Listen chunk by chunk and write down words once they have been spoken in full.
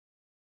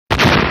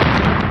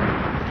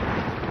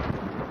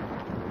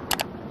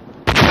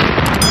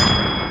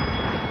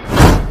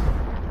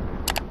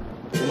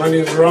My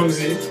name's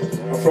Ramsey.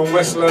 I'm from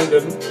West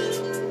London,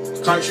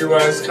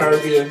 country-wise,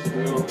 Caribbean,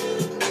 you know.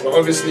 But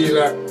obviously,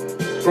 like,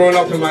 growing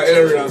up in my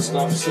area and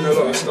stuff, seen a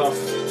lot of stuff.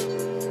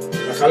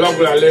 Like, I love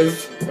where I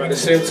live, but at the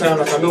same time,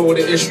 like, I know all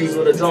the issues,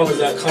 all the dramas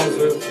that comes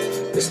with.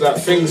 It's like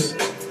things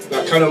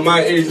that kind of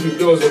my age group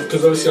deals with,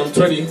 because obviously I'm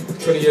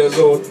 20 years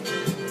old.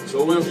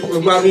 So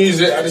with my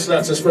music, I just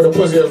like to spread a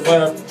positive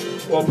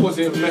vibe, or a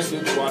positive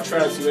message, or I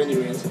try to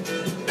anyways, and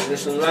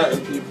just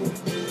enlighten people.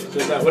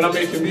 Because like, when I'm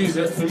making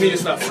music, for me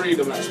it's like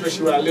freedom, like,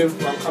 especially where I live,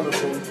 where I'm coming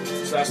from.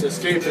 It's like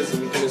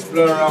escapism, you can just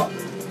blur out,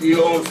 do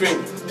your own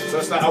thing. So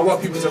it's like I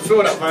want people to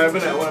feel that vibe,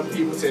 and I want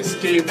people to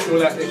escape, feel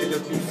like they can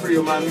just be free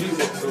with my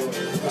music. So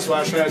that's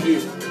what I try to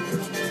do.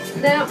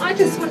 Now, I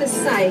just want to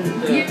say,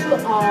 you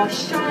are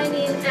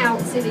shining out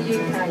in the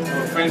UK.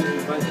 Oh, thank you,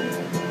 thank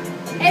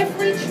you.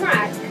 Every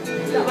track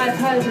that I've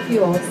heard of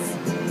yours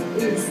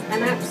is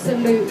an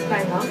absolute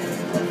banger.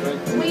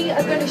 We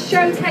are going to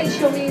showcase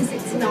your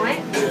music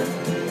tonight.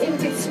 In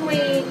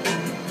between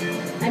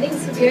an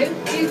interview,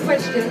 a few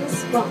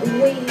questions, but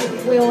we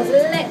will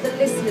let the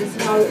listeners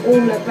know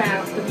all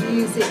about the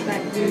music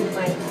that you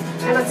make.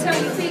 And I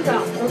tell you, big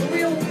up, a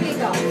real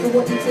big up for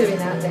what you're doing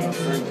out there.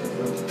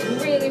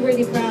 Really,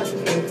 really proud of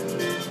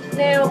you.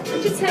 Now,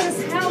 could you tell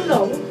us how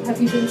long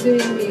have you been doing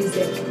the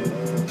music?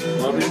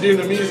 Well, I've been doing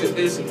the music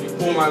basically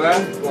all my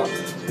life, but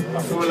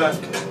I feel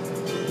like,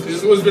 because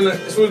it's always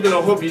been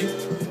a hobby,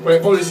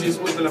 but obviously it's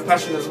always been a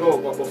passion as well.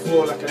 But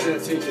before, like, I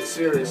didn't take it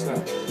serious,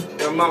 like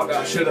the amount that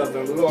I should have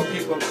done. A lot of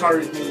people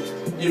encouraged me,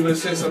 even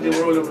since I've been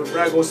rolling with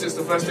Rago, since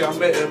the first day I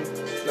met him.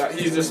 Like,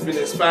 he's just been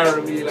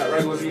inspiring me, like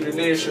Rago's Rule the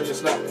Nation.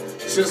 It's like,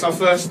 since I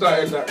first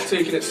started, like,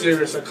 taking it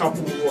serious a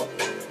couple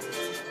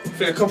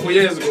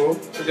years ago,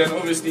 and then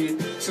obviously,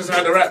 since I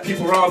had the right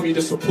people around me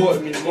that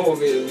supported me,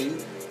 motivated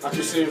me, I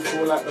can say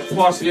for like the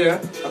past year,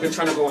 I've been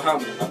trying to go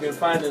ham. I've been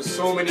finding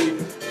so many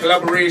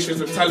collaborations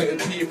with talented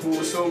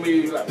people, so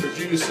many like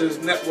producers,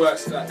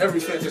 networks, that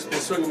everything just been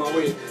swinging my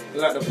way in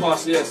like the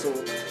past year. So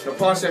the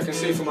past year I can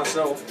say for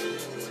myself,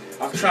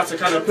 I've tried to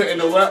kind of put in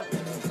the work.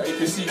 That you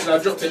can see, because I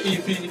dropped an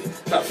EP,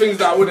 that things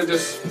that I would have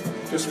just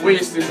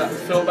wasted, that I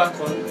fell back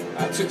on,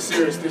 I took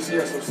serious this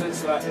year. So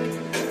since like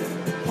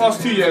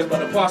past 2 years, but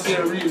the past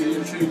year really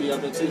and truly,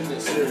 I've been taking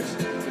it serious.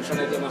 Been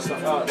trying to get my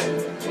stuff out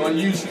there. So on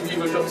YouTube,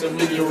 even dropped a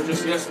video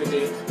just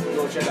yesterday.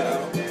 Go check that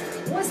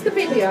out. What's the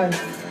video?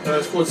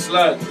 It's called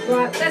Slide.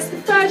 Right, that's the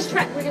first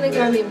track we're going to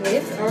go in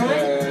with,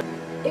 alright?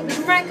 It was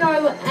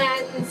Rago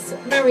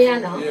and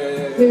Mariana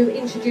who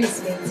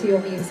introduced me to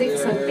your music,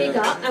 so big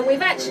up. And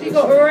we've actually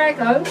got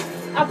Rago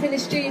up in the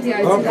studio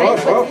today,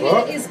 but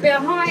he is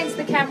behind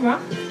the camera.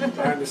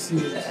 Behind the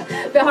scenes.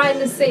 Behind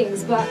the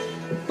scenes, but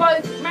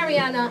both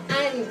Mariana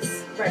and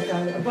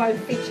Rago are both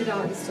featured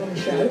artists on the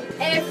show.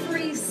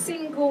 Every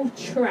single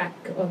track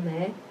on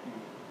there,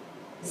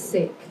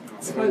 sick.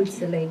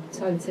 Totally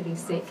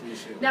sick.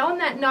 Now on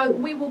that note,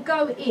 we will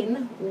go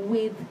in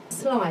with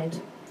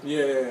Slide.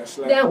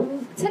 Slide. Now,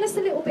 tell us a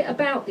little bit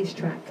about this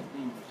track.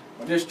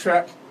 This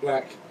track,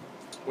 like,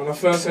 when I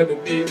first heard the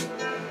beat,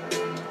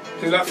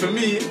 because like for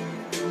me,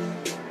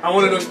 I'm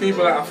one of those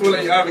people that I feel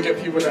like you either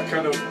get people that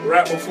kind of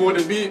rap before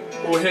the beat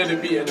or hear the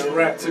beat and then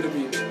rap to the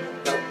beat.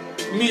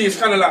 Like, me, it's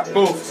kind of like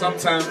both.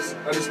 Sometimes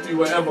I just do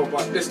whatever,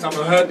 but this time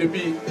I heard the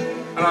beat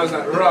and I was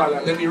like, rah,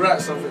 like, let me rap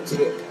something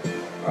to it.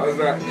 I was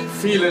like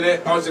feeling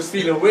it, I was just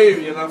feeling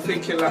wavy, and I'm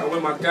thinking like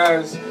when my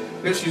guys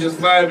literally just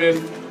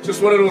vibing,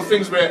 just one of those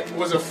things where it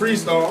was a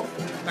freestyle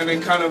and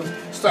then kind of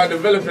started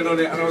developing on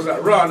it, and I was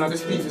like, rah, now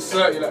this beat is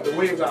 30, like the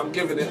wave that I'm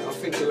giving it, I'm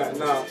thinking like,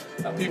 nah,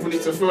 like people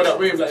need to feel that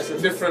wave, like it's a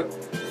different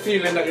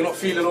feeling that you're not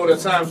feeling all the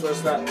time, so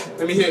it's like,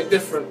 let me hear it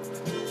different.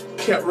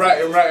 Kept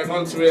writing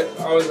onto it,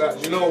 I was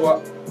like, you know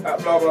what, like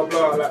blah blah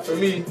blah, like for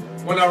me,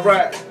 when I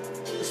write,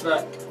 it's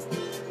like,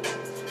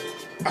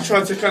 I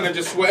try to kind of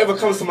just, whatever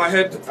comes to my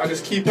head, I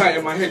just keep it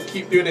in my head,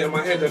 keep doing it in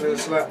my head, and then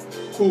it's like,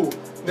 cool.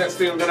 Next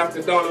thing I'm going to have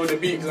to download the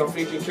beat, because I'm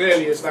thinking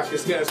clearly, it's like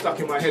it's getting stuck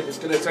in my head, it's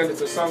going to turn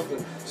into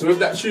something. So with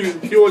that tune,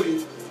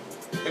 purely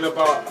in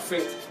about, I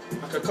think,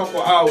 like a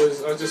couple of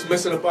hours, I was just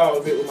messing about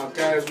with it with my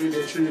guys, really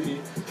and truly.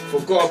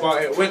 Forgot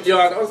about it, went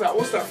yard, I was like,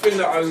 what's that thing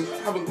that I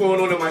haven't going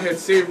on in my head,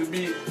 saved the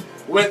beat,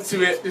 went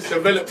to it, just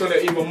developed on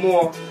it even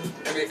more,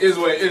 and it is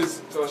what it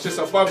is. So it's just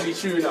a bubbly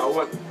tune that I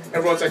want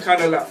everyone to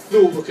kind of like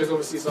feel, because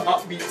obviously it's an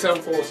upbeat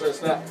tempo, so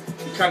it's like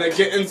you kind of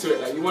get into it,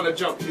 like you want to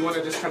jump, you want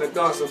to just kind of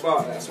dance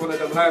about. That's one of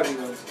them lively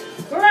ones.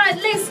 Right,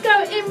 let's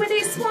go in with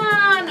this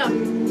one.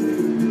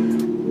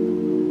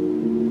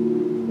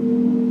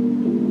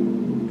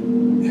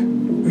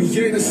 We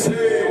ain't the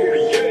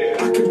same.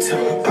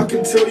 I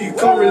can tell you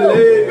can't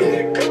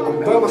relate.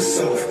 I'm by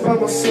myself.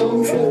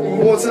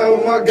 More time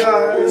with my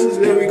guys.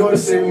 Yeah, we got the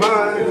same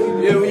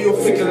mind. Yeah, we all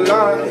think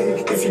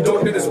alike. If you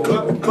don't, then it's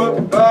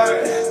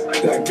goodbye.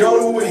 That girl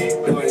away,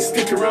 no, I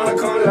stick around, I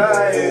can't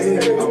lie.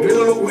 I've been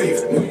on the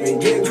wave, no, you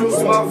ain't getting close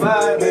to my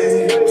vibe,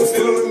 eh. I'm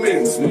still on the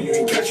mins, no, you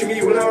ain't catching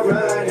me when I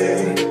ride,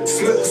 eh.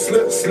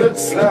 Slip,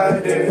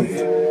 slide,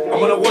 eh.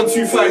 I'm on a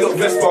 125, not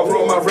Vespa,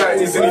 bro, my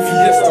right is any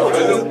Fiesta.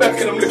 I look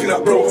back and I'm looking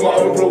at bro, my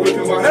old bro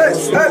whipping my head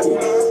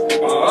slow.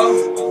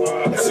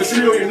 It's a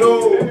trio, you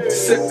know.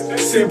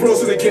 Same bros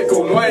from the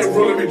get-go. No, I ain't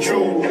rolling with you.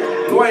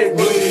 No, I ain't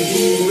rolling with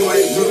you. No, I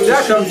ain't rolling with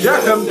you.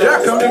 Jack him.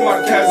 In my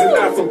cars and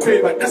I'm from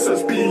Quay, but that's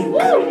us being.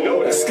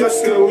 That skirt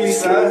on the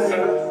side.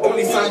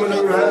 Only time on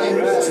the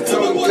ride. So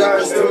tell them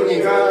guys,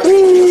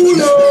 Ooh,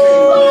 no.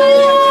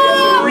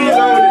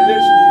 Reload it,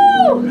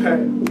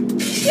 literally.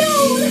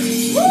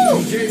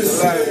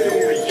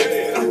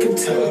 I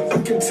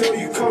can tell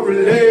you can't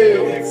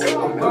relate.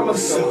 I'm by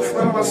myself,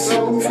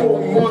 for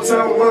one more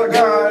time with my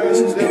guys.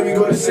 Then we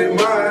go to say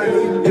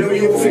mine. Then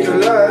we all think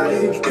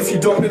alike. If you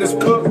don't, then it's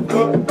put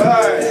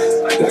by.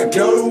 Like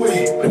girl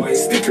away, no, I ain't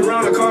stick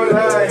around, I can't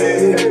lie.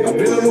 I've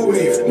been on the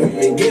wave, no, you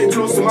ain't getting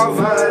close to my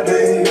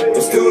vibe.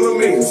 I'm still on the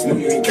mains, no,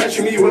 you ain't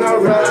catching me when I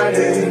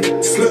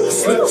ride.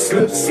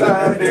 Slip,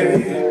 slide.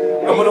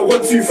 I'm on a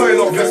 1-2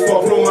 off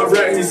Vespa, bro, my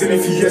right is in a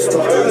Fiesta.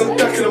 I'm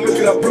back and I'm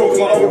looking up broke,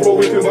 my old bro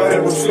whipping my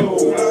head was slow.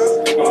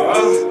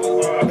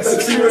 That's a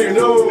trio, you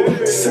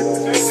know.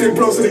 Same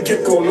bros in the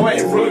get-go, no, I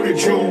ain't rolling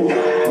with you.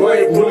 No, I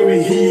ain't rolling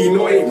with he,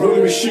 no, I ain't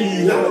rolling with she.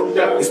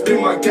 It's been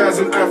my guys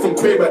and I'm from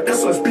Quay, but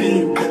that's what's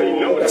been.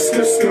 That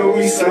skip on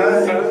me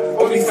side,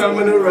 only fam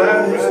in the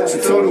ride. So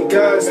tell them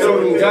guys, we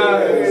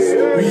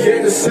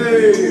ain't the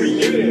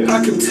same.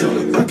 I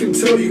can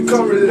tell you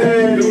can't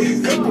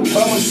relate. I'm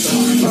by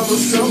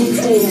myself,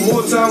 for one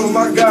more time with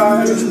my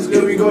guys.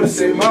 Then we go to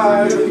say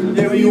mine,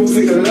 then we all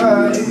think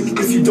alike.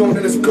 If you don't,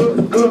 then it's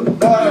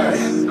goodbye.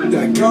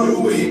 That got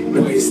away,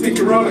 no, I ain't stick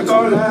around, I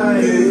can't lie.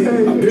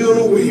 I've been on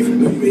the wave,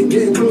 no, you ain't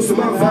getting close to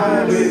my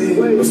vibe.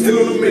 I'm still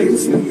on the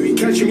mains, no, you ain't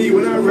catching me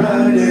when I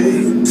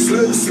ride.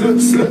 Slip,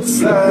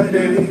 slide.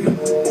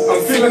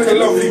 I'm feeling like a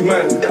lovely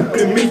man.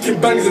 Been making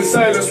bangs in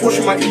silence,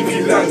 watching my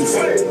EP lands.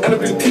 And I've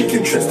been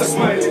taking trips, that's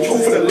mileage, all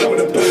for the love of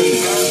the band.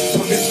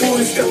 I've been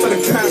doing steps at a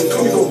time,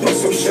 come we go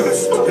bust some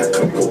shots.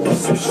 Come we go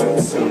bust some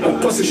shots. I'm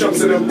busting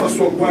shots and then bust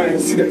one wine.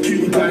 See that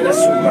cutie guy, that's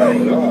all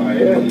mine.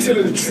 I'm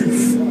telling the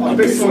truth, I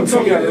bet someone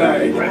tell me I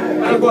lie.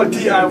 I got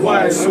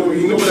DIY, so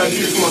you know what I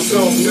do for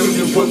myself. Never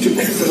been brought to you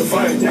for the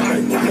vine.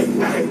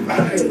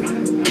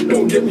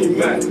 Don't get me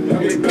mad, I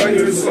make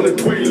bangers on the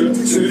toilet.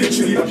 So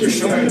literally I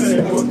push lines. I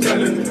got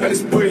talent and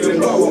it's boiling,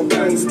 but I want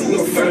bands,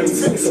 no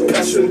fans. It's a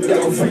passion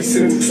that I'm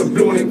facing, so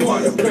blowing it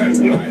part of the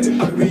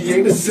plan. I really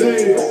ain't the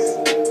same.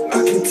 I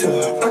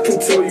can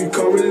tell you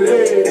can't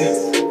relate.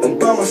 I'm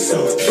by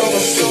myself,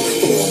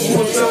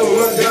 one time with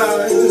my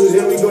guys.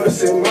 Then we go to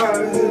say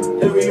mine,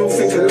 then we all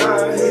think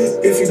alike.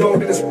 If you don't,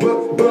 then it's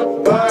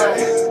bye.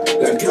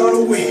 Like girl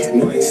away,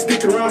 no, I ain't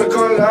stick around, I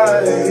can't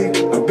lie.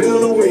 I've been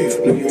on the wave,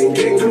 no, you ain't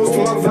getting close to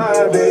my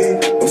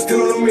vibe. I'm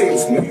still on the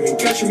mains, no, you ain't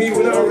catching me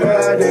when I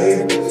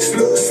ride.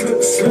 Slip,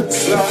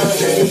 slide.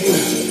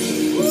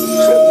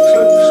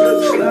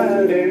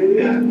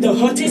 The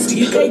hottest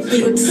UK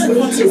beats,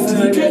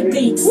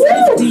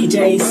 with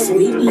DJ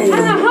Sweet Lee.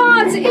 How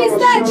hard is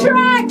that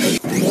track?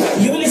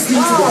 You're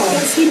listening to the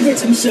Dusty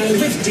Rhythm Show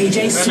with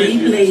DJ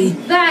Sweet Lee.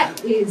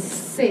 That is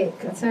sick,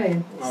 I tell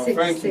you. Sick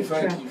Thank you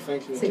track.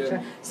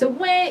 again. So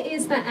where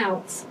is that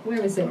out?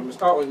 Where is it?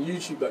 It's out on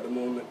YouTube at the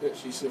moment,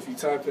 literally. So if you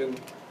type in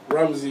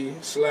Rumzy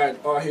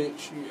Slide,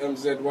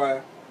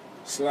 RHUMZY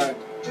Slide.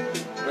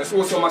 It's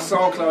also on my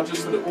SoundCloud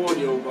just for the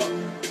audio, but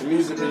the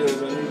music video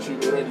is on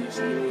YouTube already,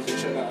 so you can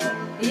check that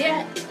out.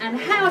 Yeah, and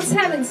how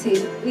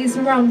talented is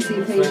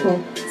Rumzy,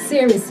 people?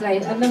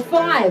 Seriously, and the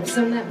vibes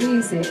on that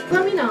music.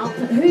 Growing up,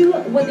 who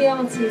were the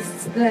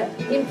artists that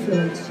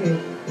influenced you?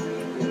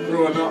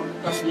 Growing up,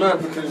 that's mad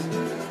because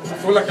I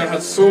feel like I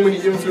had so many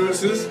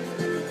influences,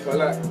 but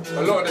like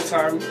a lot of the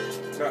time,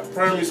 like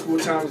primary school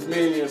times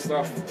mainly and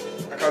stuff,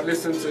 like I'd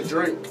listen to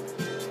Drake.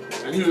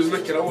 And he was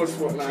wicked. I always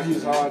thought, like, he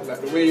was hard.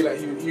 Like the way, like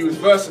he was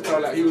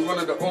versatile. Like he was one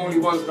of the only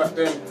ones back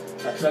then.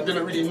 Like, 'cause I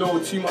didn't really know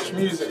too much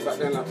music back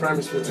then, like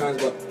primary school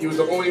times. But he was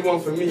the only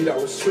one for me that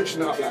was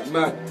switching it up like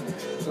mad.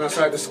 And I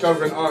started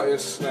discovering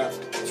artists like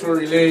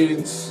Tory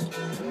Lanez,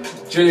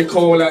 J.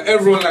 Cole. Like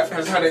everyone like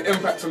has had an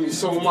impact on me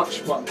so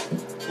much. But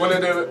one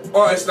of the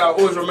artists that I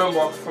always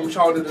remember from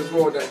childhood as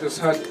well that just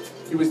had,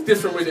 he was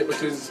different with it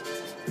because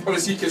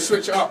obviously he could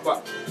switch it up.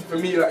 But for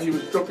me, like he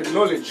was dropping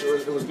knowledge.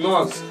 It was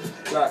Nas.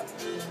 Like.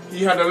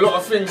 He had a lot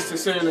of things to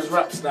say in his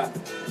raps that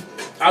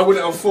I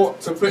wouldn't have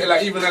thought to put it,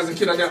 like even as a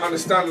kid I didn't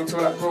understand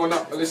until like growing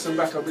up. I listen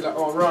back, I'll be like,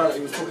 oh right, like,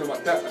 he was talking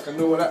about that, like I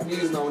know what that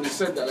means now when he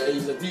said that, like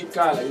he's a deep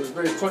guy, like he was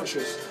very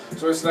conscious.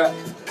 So it's like,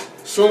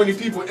 so many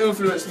people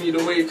influenced me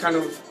the way kind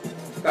of,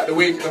 like the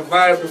way the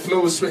vibe, the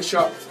flows switch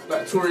up.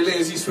 Like Tory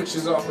Lanez, he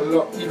switches it up a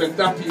lot. Even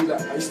Dappy,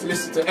 like I used to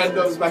listen to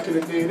N-Dubs back in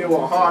the day, they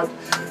were hard.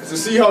 To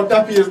see how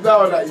Dappy is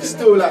now, like he's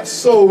still like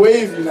so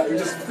wavy, like he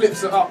just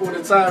flips it up all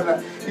the time.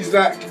 Like he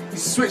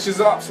switches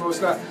it up. So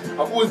it's like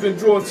I've always been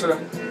drawn to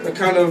the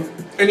kind of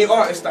any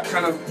artist that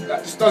kind of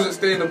like just doesn't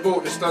stay in the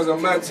boat, just does a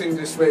mad thing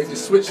this way,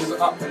 just switches it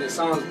up and it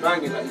sounds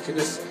banging. Like you can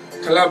just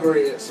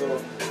collaborate it.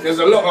 So there's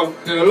a lot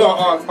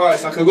of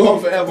artists. I could go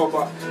on forever,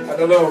 but I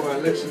don't know,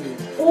 man. Literally.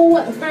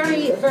 All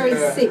very, very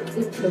sick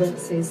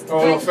influences.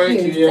 Oh,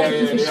 thank you. Thank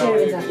you for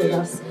sharing that with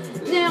us.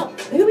 Now,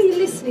 who are you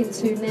listening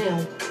to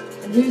now?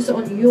 And who's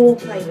on your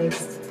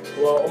playlist?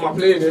 Well, on my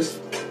playlist,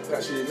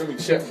 actually, let me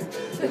check.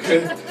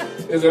 Okay.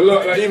 There's a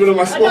lot, like even on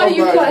my Spotify. I know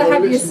you've got to have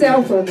literally.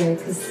 yourself on there,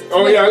 because...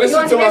 Oh yeah, I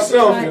listen to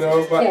myself, you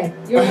know, but...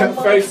 Yeah,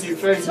 thank you.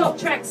 Top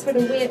tracks for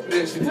the whip,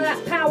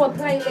 power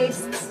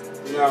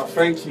playlists. No,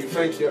 thank you.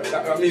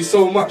 That means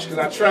so much, because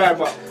I try,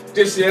 but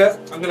this year,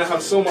 I'm going to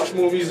have so much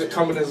more music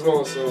coming as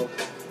well, so...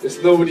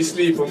 There's nobody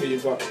sleep on me,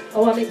 but...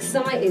 Oh, I'm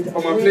excited.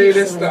 On my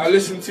playlist that I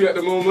listen to at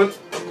the moment,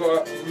 I've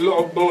got a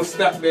lot of Mo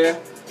Stack there.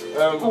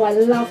 Oh, I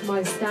love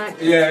Mo Stack.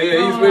 Yeah,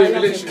 he's wavy,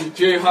 literally.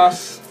 Jay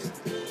Huss,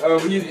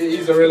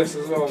 he's a realist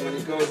as well, man.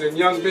 He goes in.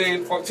 Young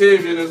Bane,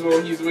 Octavian as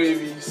well, he's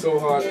wavy, he's so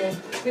hard. Yeah.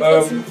 We've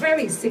got some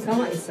very sick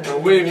artists.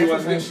 And wavy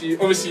ones, literally.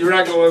 Obviously,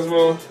 Rago as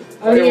well.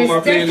 Oh, yes, on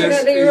my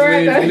definitely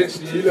playlist. Rago.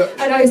 Literally, you look.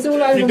 I know, it's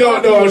all over. You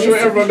don't know, I'm sure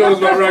everyone knows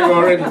about Rago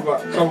already,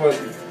 but come on.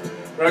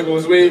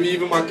 Rago's wavy,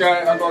 even my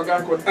guy, I got a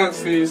guy called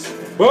Ants Face.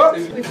 What?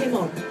 With him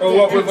on. Oh, yeah,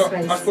 what with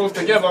us both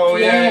together? Oh,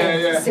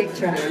 yeah. Sick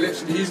track. Yeah,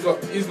 literally, he's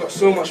got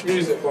so much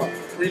music, but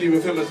really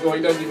with him as well,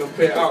 he doesn't even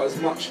play it out as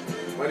much.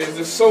 But there's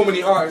just so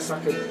many artists I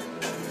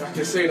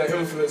can say that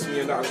influenced me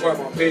and that I've got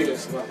on my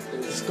playlist, but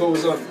it just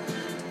goes on.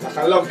 Like,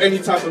 I love any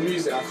type of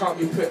music. I can't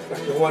be put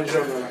like in one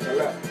genre. Like,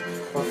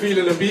 if I'm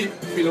feeling the beat,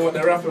 feeling what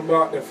they're rapping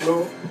about, their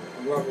flow,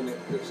 I'm loving it,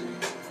 literally.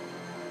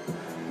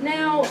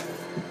 Now,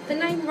 the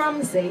name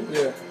Rumsey,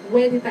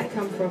 where did that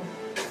come from?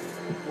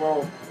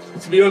 Well,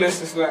 to be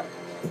honest,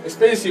 it's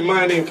basically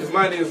my name, because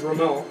my name is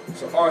Rumel,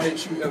 so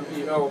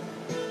R-H-U-M-E-L,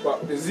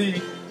 but the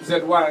Z,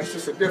 Z-Y, it's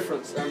just a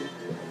difference. And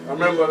I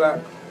remember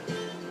I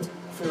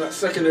think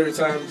secondary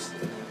times,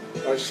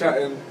 I was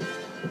chatting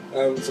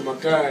to my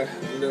guy,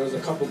 and there was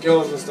a couple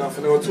girls and stuff,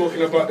 and they were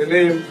talking about the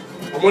name,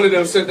 and one of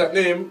them said that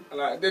name,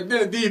 and they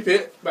didn't deep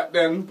it back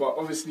then, but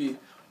obviously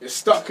it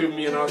stuck with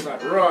me, and I was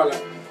like, raw,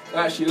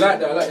 I actually like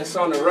that. I like the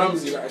sound of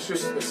Rumsey. Like, it's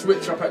just a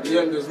switch up at the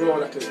end as well.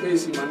 Like, it's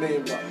basically my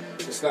name, but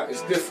it's like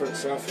it's different.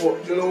 So I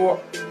thought, you know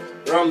what,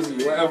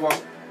 Rumsey, whatever.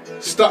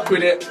 Stuck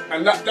with it,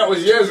 and that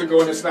was years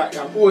ago. And it's like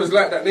I've always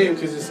liked that name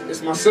because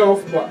it's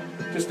myself, but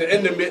just the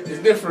end of it is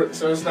different.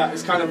 So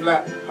it's kind of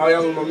like how I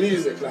am with my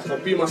music. Like, I'll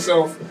be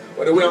myself,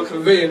 but the way I'm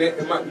conveying it,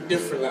 it might be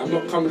different. Like, I'm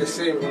not coming the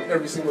same on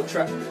every single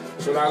track.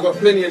 So like, I've got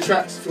plenty of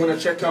tracks. If you want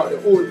to check out,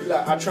 they're all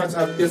like, I try to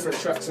have different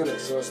tracks in it.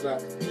 So it's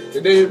like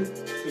the name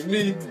is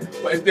me,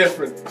 but it's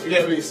different. You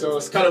get me? So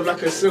it's kind of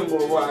like a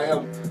symbol of what I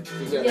am.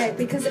 Yeah,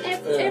 because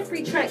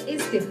every track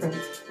is different.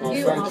 Oh,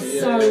 you are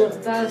so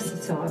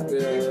versatile.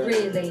 You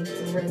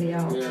really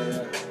are.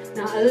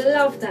 Now, I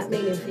love that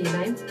meaning for your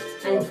name,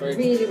 and it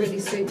really, really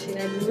suits you,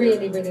 and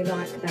really, really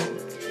like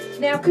that.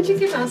 Now, could you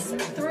give us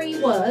 3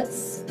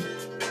 words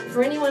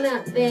for anyone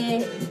out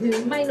there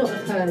who may not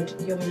have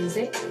heard your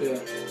music?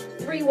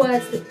 3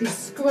 words that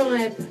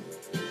describe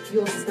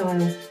your style.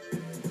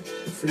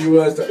 3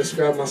 words that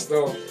describe my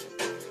style.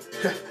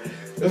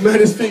 The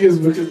maddest thing is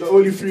because the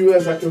only 3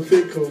 words I can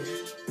think of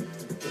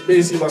is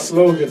basically my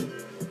slogan,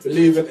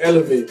 believe and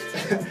elevate.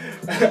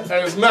 And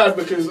it's mad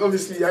because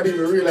obviously I didn't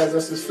even realise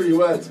that's just 3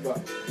 words, but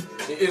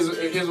it is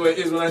what it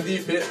is when I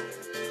deep it.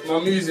 My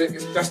music,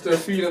 that's the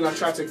feeling I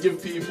try to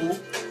give people.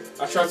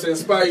 I try to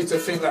inspire you to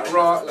think like,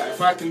 raw, like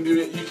if I can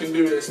do it, you can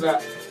do it. It's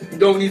like, you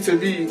don't need to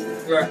be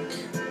like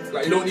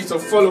you don't need to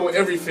follow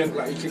everything.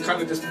 Like, you can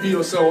kind of just be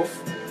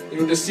yourself.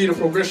 You just see the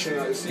progression,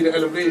 like, you see the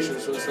elevation.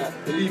 So it's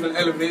like, believe and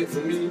elevate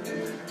for me.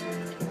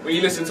 When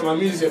you listen to my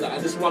music, like, I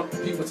just want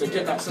people to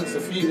get that sense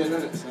of feeling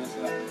in it. So it's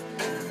like,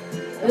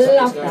 I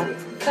love that.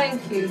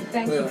 Thank you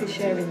for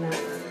sharing that.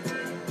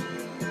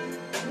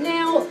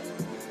 Now,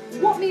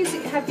 what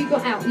music have you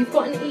got out? You've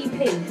got an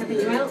EP, haven't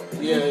you, out?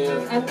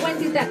 Yeah. And when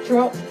did that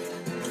drop?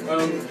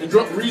 It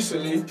dropped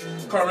recently.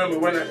 Can't remember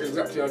when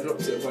exactly I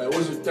dropped it, but it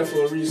was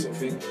definitely a recent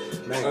thing.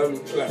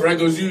 Like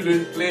Rago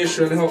Zulu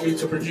Nation helped me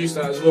to produce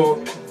that as well.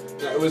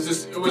 Like, it was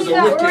a wicked,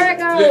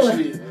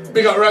 literally.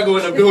 Big up Rago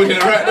in the building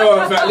right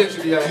now. In fact,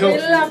 literally, we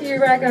love you,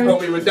 Rago.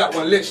 Helped me with that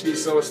one, literally.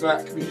 So it's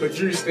like we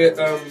produced it,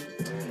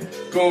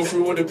 going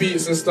through all the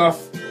beats and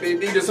stuff. They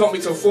just helped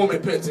me to form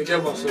it, put it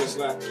together. So it's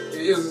like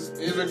it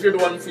is a good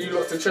one for you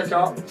lot to check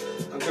out.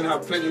 I'm gonna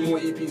have plenty more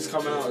EPs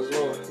coming out as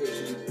well.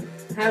 Literally.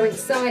 How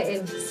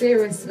exciting,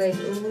 seriously,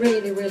 I'm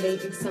really, really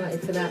excited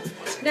for that.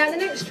 Now the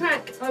next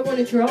track I want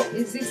to drop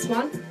is this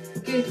one,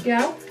 Good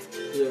Girl.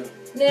 Yeah.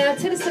 Now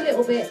tell us a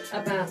little bit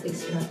about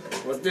this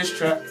track. Well, this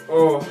track,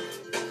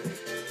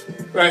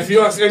 right, if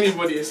you ask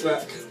anybody, it's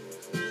like,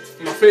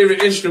 my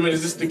favourite instrument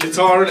is just the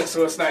guitar in it,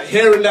 so it's like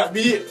hearing that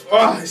beat,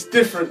 it's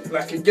different,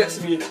 like it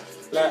gets me,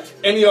 like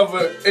any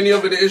other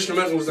the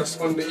instrumentals that's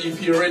on the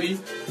EP already,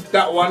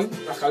 that one,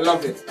 like I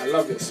love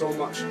it so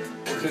much,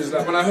 because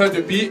like when I heard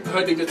the beat,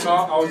 heard the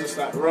guitar, I was just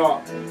like,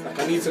 raw, like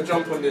I need to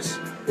jump on this.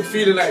 The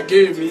feeling that it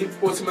gave me,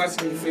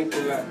 automatically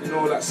thinking like, you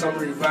know, like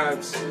summery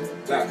vibes,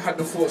 like had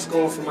the thoughts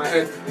going through my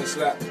head, and it's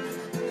like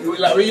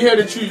when you hear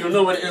the tune, you'll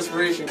know where the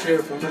inspiration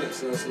came from, innit?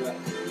 So it's like,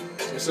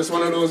 it's just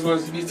one of those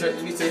ones you need to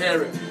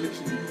hear it,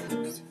 literally.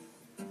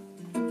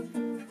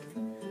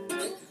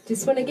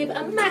 Just want to give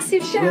a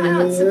massive shout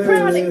out to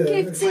Proud and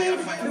Gifted,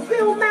 the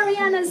real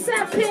Mariana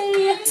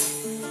Zappi,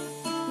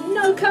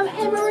 Noko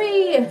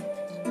Emery,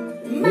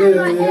 Man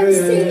like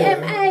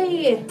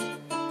MCMA,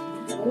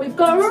 We've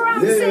got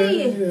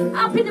Ramsey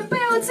up in the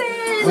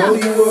building. How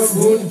you a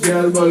good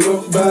girl but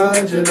look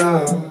bad, you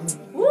know?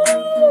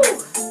 Woo!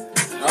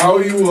 How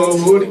you a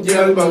good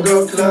girl but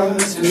got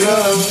class, you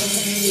know?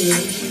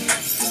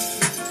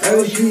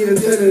 And she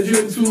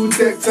intelligent to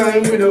take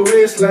time with a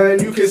waistline.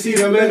 You can see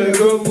the men a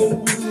go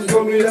move.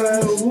 Got me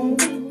like, ooh.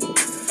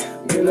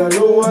 And I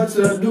know what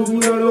to do, I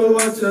know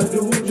what to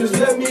do. Just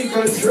let me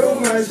control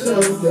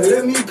myself,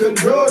 let me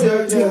control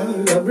ya,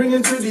 yeah. I bring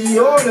it to the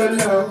order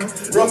now.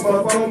 Rock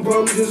my pom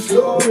pom, just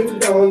slow it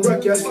down.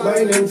 Rock your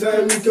spine in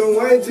time, you can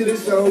wind to the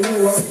sound.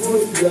 You are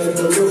good, girl,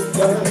 but look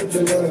bad,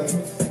 you know.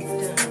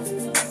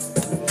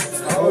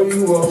 How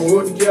you a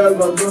good girl,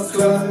 but got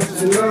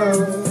class, you know.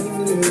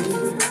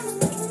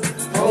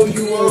 How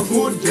you a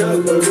good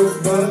girl, but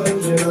look bad,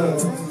 you know.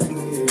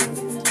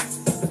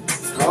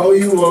 How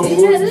you a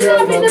good girl,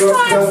 loving but the got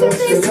vibes of class,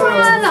 this you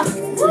one. know.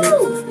 Woo!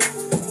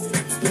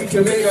 We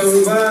can make a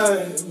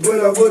vibe when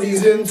our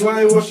bodies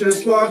entwine, watch the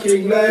spark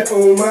ignite.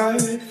 Oh my,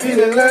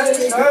 feeling like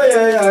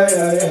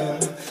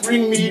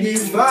bring me the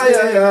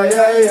fire,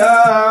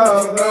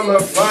 I'm a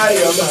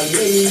fireman.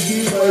 Let me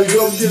give a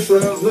drop, just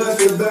reverse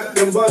it back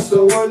and bust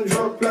a one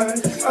drop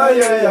like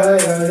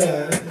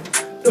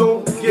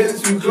Don't get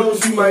too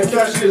close, you might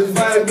catch this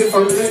vibe if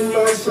I'm in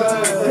your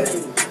side.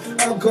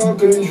 I can't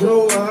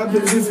control what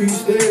happens if you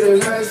stay the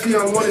night. See,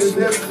 I'm on his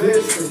next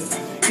face.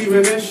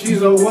 Even if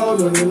she's a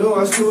wild one, you know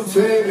I still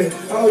take it.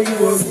 How you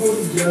a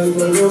good girl,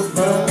 but look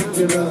bad,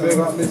 you know. Big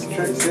up Miss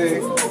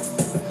Trixie.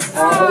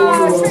 How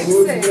you a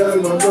good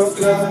girl, but look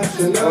class,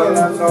 you know.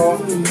 How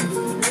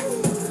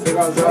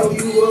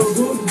you a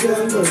good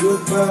girl, but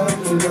look bad,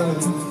 you know.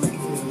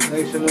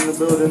 Nation in the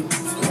building.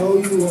 How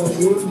you a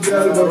good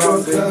girl, but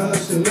look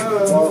class, you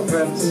know. All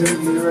friends,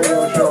 Simply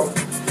Radio Show.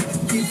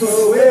 Keep her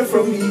away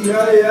from me,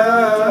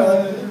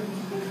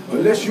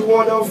 unless you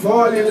wanna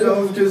fall in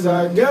love, cause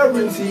I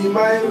guarantee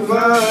my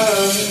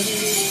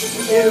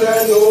vibe. And I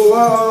know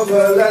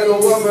other, I know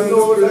woman,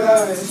 no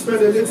lie.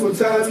 Spend a little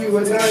time, you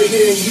and I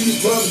getting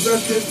goosebumps,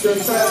 that's just the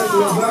time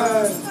of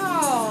vibe.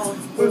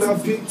 When I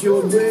pick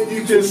your brain,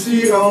 you can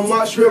see how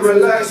much we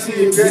rely. See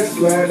it gets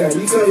like that,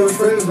 you tell your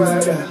friends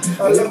like that.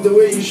 I love the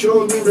way you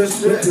showed me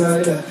respect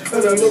like that.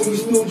 And I know we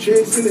still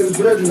chasing his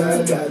bread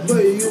like that.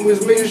 But you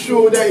always make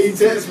sure that he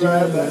tastes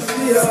like that.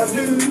 See I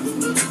do.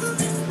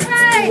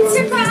 Hey,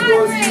 Tipper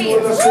Irie!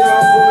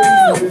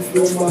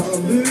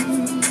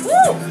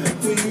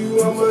 To you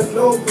I'm an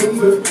open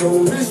book, no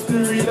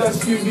mystery, that's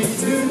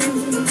Scooby-Doo.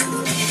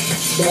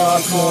 But I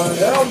can't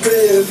help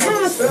it.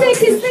 How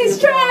sick is this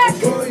track?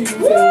 Woo!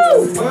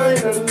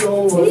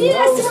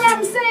 Yes,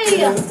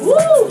 Ramsey!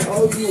 Woo!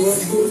 How you a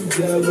good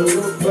girl, but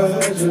look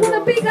bad. What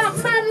a big up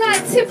man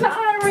like Tipper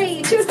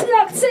Irie, just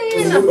locked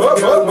in. Woo!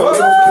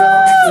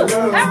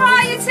 How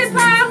are you,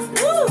 Tipper?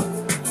 Woo!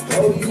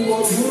 How you a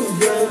good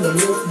girl, but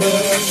look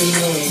bad.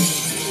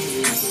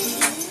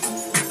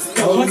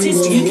 The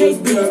hottest UK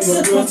beats, the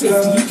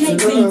hottest UK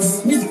beats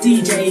with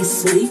DJ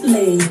Sweet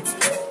Lee.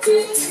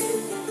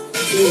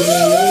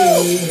 You're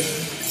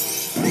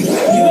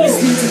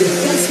listening to the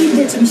Dusty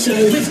Britton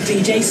Show with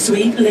DJ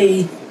Sweet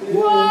Lee.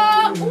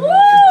 What?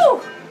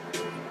 Woo!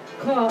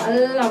 God, I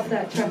love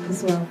that track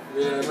as well.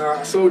 Yeah,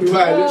 nah, so do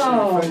I,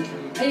 literally, thank you.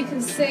 And you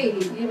can see,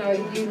 you know,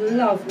 you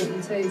love what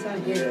you do,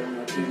 don't you?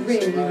 Yeah, You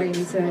really,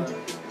 really do.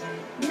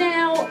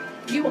 Now,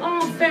 you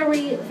are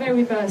very,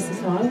 very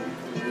versatile.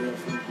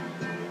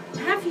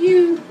 Have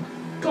you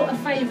got a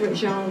favourite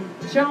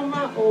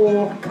genre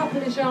or a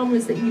couple of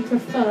genres that you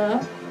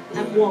prefer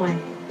and why?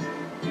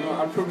 No,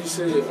 I'd probably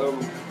say, I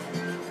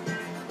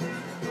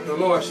don't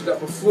know actually, that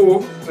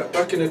before, like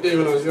back in the day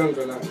when I was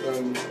younger, like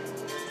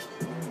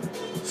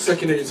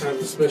secondary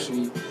times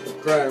especially,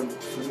 grime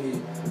for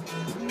me,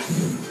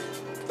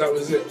 that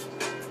was it.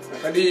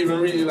 Like I didn't even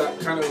really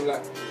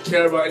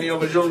care about any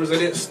other genres. I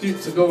didn't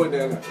stoop to go in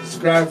there. Like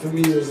grime for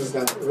me was just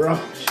like raw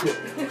shit.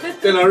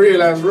 Then I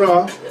realised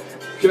raw,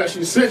 you can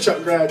actually switch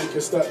up grime. You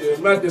can start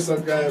doing madness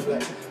on grime.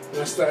 Like, and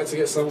I started to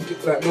get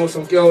know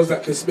some girls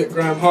that can spit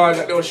grime hard.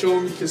 Like they were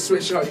showing me you can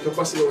switch out. You can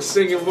bust a little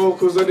singing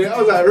vocals on it. I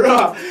was like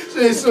raw.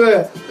 So I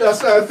swear. Then I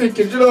started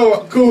thinking, you know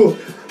what, cool.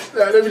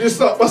 Like, let me just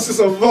start busting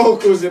some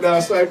vocals. You know, I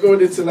started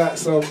going into like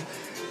some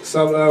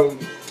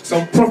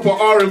proper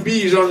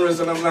R&B genres,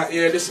 and I'm like,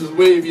 yeah, this is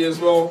wavy as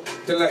well.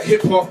 Then like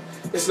hip hop,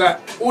 it's like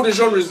all the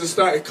genres that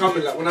started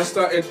coming. Like when I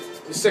started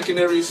in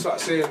secondary,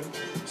 started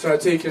trying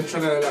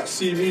to like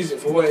see music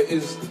for what it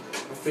is. I'm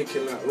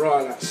thinking like, raw,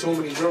 like so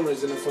many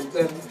genres, and then from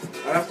then,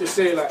 I have to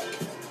say like, I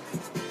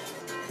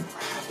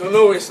don't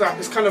know, it's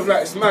kind of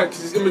like it's mad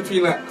because it's in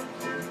between like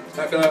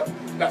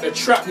the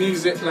trap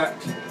music, like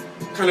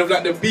kind of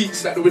like the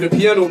beats, like with the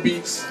piano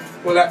beats,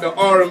 or like the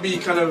R&B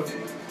kind of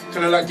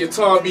like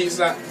guitar beats,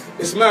 like.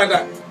 It's mad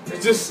that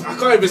it's just, I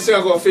can't even say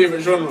I got a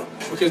favourite genre,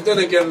 because then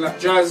again, like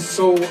jazz,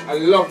 soul, I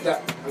love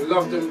that. I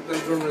love them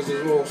genres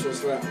as well, so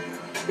it's like,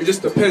 it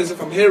just depends. If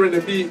I'm hearing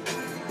the beat,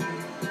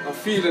 I'm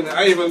feeling it.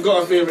 I ain't even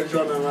got a favourite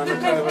genre, man. I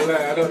can't even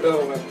lie, I don't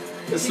know, man.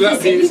 It's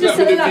slap beat, slap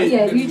with the beat.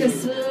 Yeah, you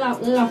just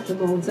love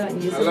them all,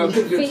 don't you? So I love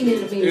you're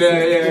feeling the music.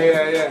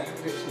 Yeah.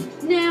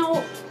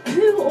 Now,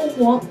 who Who or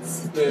what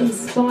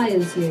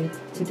inspires you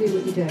to do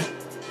what you do?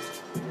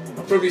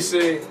 I'd probably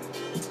say,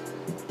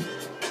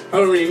 I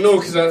don't really know,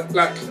 because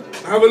I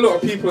have a lot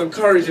of people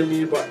encouraging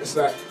me, but it's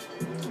like,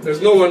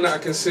 there's no one that I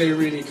can say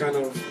really kind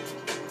of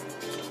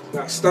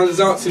that stands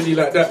out to me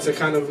like that, to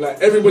kind of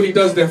like, everybody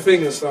does their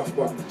thing and stuff,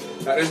 but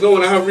like, there's no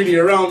one I have really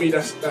around me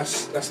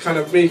that's kind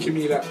of making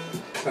me like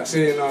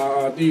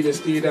saying, do this,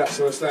 do that.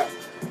 So it's like,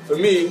 for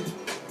me,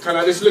 kind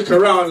of just look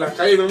around, like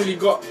I even really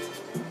got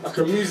like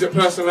a music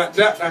person like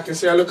that I can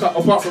say I look up,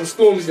 apart from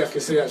Stormzy, I can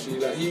say actually,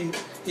 like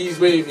he's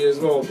wavy as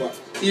well, but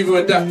even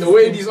with that, the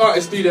way these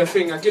artists do their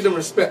thing, I give them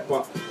respect,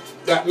 but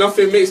that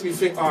nothing makes me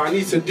think, I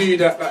need to do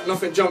that, like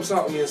nothing jumps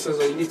out at me and says,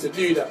 you need to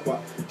do that. But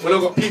when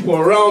I've got people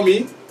around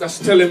me that's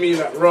telling me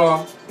that,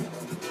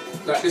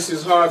 like this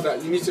is hard,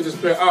 that you need to just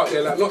put it out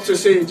there, like not to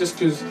say just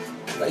because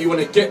like you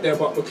want to get there,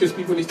 but because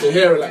people need to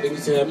hear it, like they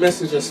need to hear a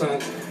message or something.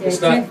 Yeah, it's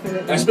that,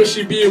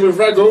 especially being with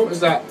Rago,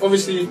 is that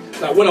obviously,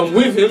 like when I'm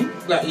with him,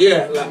 like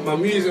like my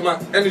music, my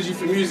energy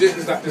for music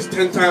is like just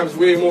 10 times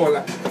way more.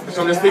 Like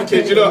I'm just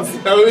thinking, you know,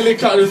 like we're really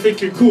kind of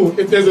thinking, cool.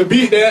 If there's a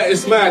beat there,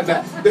 it's mad.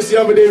 Like this the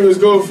other day we was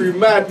going through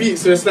mad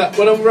beats, so it's like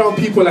when I'm around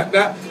people like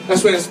that,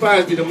 that's what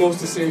inspires me the most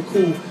to say,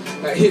 cool,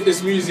 like hit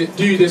this music,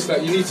 do this.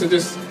 Like you need to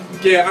just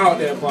get it out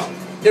there. But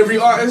every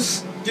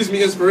artist gives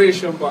me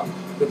inspiration, but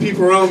the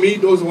people around me,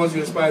 those are the ones who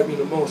inspire me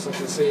the most, I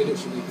can say,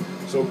 literally.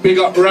 So big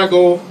up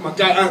Rago, my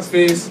guy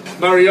Antsface,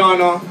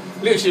 Mariana,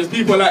 literally it's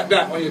people like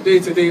that on your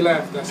day-to-day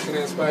life that's going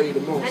to inspire you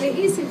the most. And it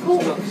is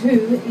important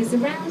who is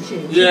around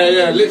you.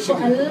 Yeah, literally. You've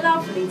got a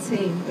lovely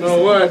team.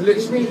 No word,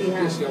 literally. You really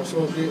have. Literally, I'm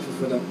so grateful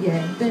for that.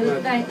 Yeah,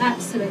 they're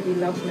absolutely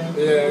lovely.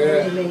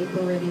 Yeah.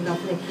 Really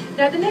lovely.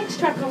 Now the next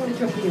track I want to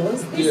drop of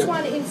yours, this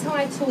one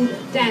entitled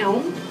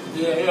Down. So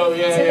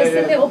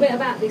there's a little bit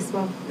about this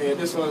one. Yeah,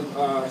 this one,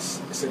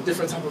 it's a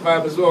different type of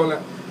vibe as well.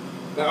 Like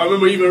I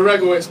remember even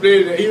Rago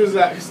explaining it. He was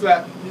like, it's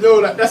like, you know,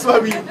 like that's why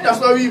we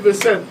even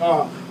said,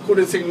 call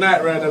the thing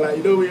Night Rider. Like,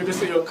 you know, when you're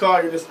just in your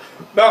car, you're just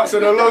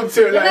bouncing along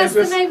to it. Like, that's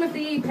the name of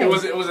the EP.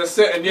 It was a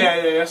setting.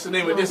 Yeah, that's the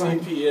name of this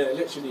EP. Yeah,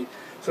 literally.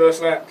 So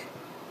it's like,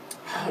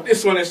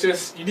 this one is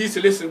just, you need to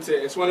listen to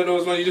it. It's one of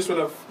those ones you just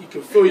want to, you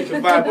can feel, you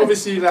can vibe.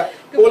 Obviously, like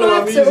all of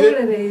my music,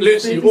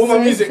 literally all my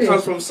music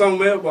comes from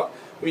somewhere, but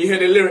when you hear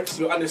the lyrics,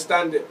 you'll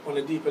understand it on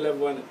a deeper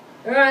level, innit?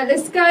 Alright,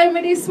 let's go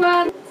with this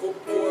one.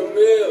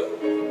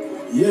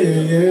 Yeah.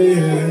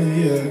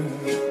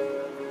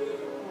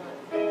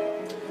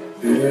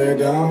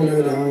 Down.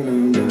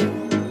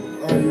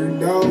 Are you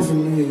down for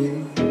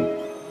me?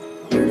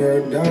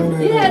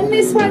 Down. Yeah, and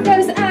this one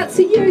goes out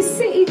to you,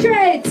 City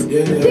Dread,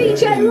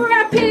 DJ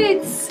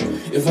Rapids.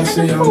 If I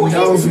say I'm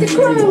down for you,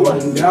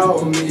 don't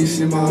doubt me.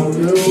 See my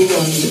real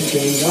one, you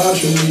can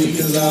vouch for me,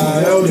 cause I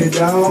held it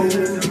down.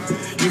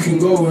 You can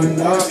go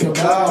and ask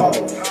about.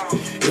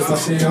 If I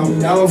say I'm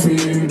down for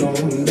you,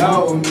 don't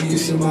doubt me.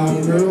 See my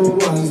real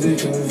ones, they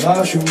can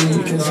vouch for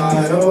me, cause I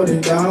held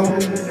it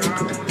down.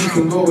 You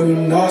can go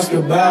and ask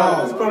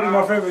about. It's probably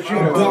my favorite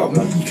tune. About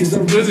me, cause I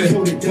really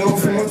hold it down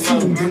for my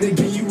team. Then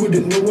again, you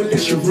wouldn't know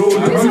unless you roll it.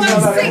 This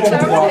one's sick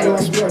though,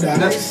 isn't it? I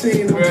ain't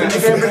saying I'm gonna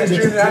find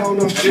it down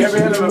on street. I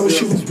know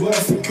she was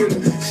worth it,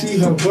 couldn't see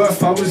her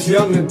birth. I was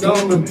young and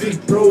dumb, and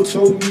big bro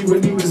told me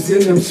when he was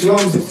in them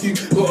slums, if you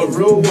got a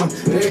real one,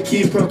 better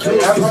keep her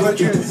close. Cause I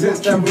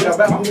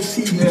can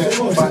see you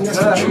yours, and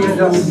that's what you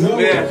don't know.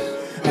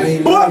 I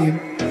ain't lying.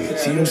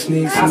 See them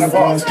snakes in the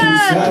bars too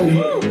silent.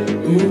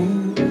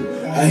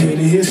 I hear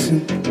the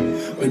hissing,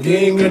 but they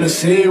ain't gonna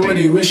say what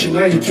they wishing.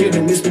 Now you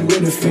kidding, miss me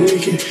with the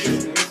faking.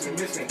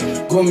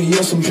 Got me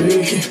on some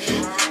drinking,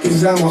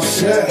 cause I'm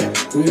upset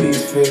with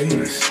these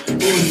fakes.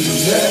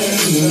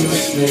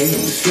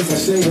 If I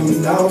say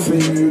I'm down for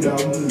you,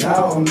 don't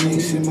doubt me.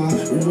 See my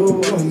real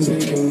ones, they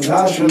can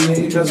vouch for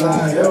me, cause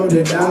I held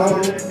it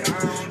down.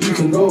 You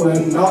can go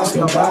and ask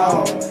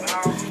about.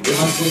 If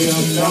I say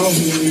I'm down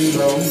for you,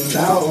 don't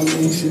doubt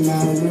me. See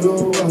my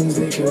real ones,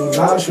 they can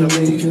vouch for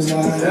me, cause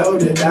I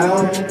held it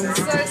down.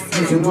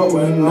 You can go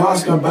and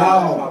ask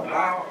about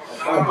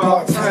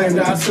time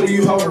that I tell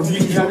you how I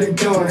really had it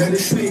down. Had it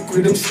stick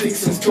with them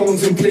sticks and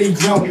stones and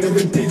playground.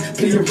 Never did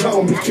play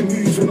around, making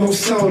moves with no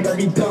sound. I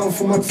be down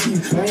for my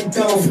team, I ain't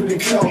down for the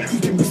clout. You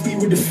can miss me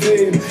with the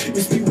flame,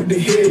 miss me with the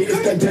head.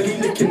 If that daddy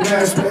looking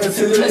ass, but I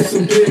tell her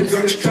listen babes.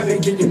 I'm just trying to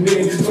get your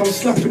name, so I'm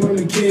slapping on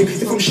the game.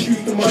 If I'm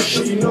shooting my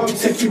shit, you know I'm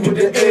taking with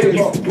the air.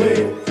 But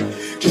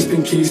wait, just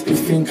in case they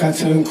think I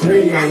turn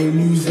crazy, I ain't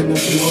losing the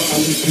plot,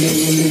 I'm just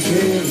playing the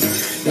game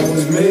that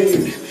was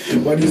made.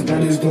 But these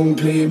brothers don't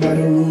play by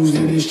the rules,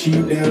 they just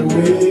cheat their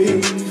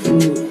way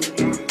through.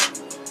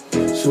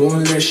 So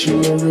unless you're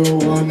a real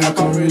one, I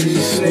can't really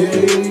say.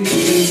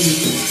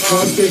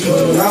 Can't stick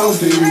around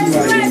for you, I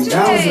ain't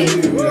down for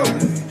you. Like,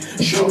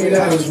 show me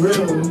that it's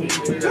real,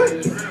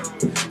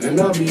 and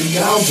I'll be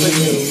down for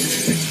you.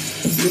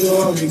 You know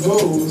how it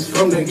goes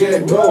from the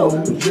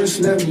get-go. Just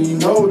let me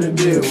know the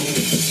deal.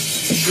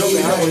 Show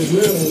me how it's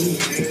real,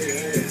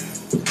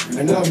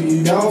 and I'll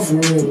be down for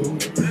real.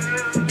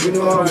 You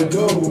know how it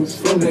goes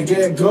from the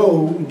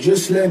get-go.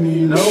 Just let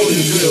me know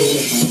the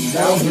drill.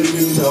 Down for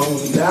you,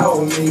 don't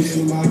doubt me.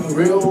 See my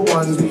real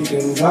ones, we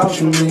can vouch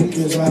for me,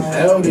 cause I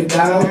held it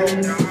down.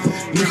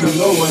 You can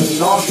go and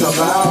talk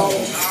about.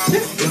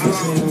 If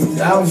it's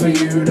down for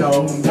you,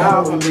 don't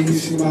doubt me.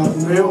 See my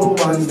real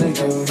ones, they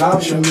can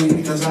vouch for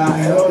me, cause I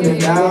held it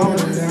down. You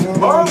can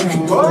go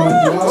and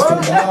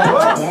talk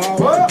about.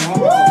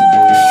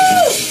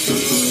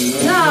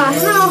 Nah,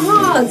 how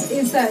hard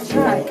is that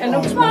track? And the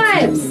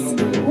vibes!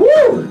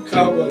 Woo!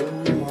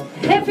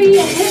 Heavy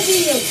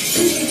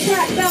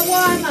track, that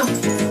one!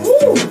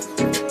 Woo!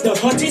 The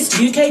hottest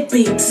UK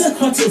beats, the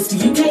hottest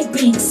UK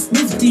beats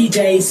with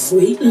DJ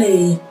Sweet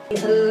Lee. I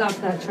love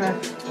that track.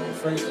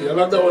 Thank you. I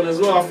love that one as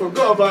well. I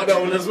forgot about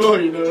that one as well,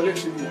 you know,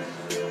 literally.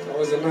 That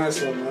was a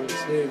nice one, man.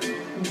 It's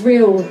amazing.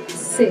 Real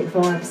sick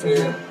vibes.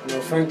 Yeah,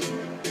 no, thank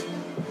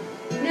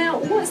you. Now,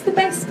 what's the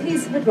best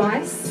piece of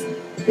advice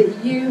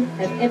that you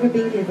have ever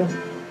been given?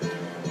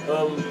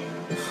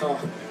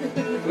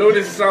 I know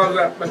this sounds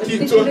like I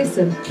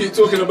keep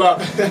talking about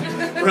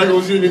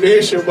Raggles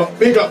Urination, but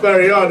big up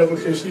Mariana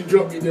because she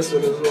dropped me this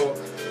one as well.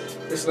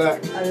 It's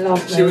like I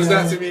love she was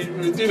that to me.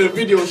 We were doing a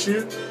video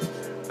shoot,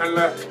 and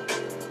like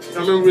I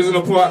remember we was in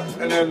a park,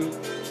 and then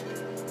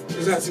she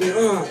was like to me,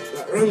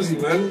 like Ramsey,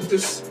 man,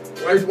 just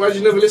why'd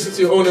you never listen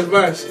to your own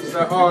advice? It's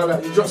like,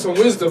 like you dropped some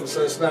wisdom,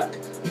 so it's like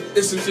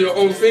listen to your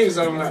own things.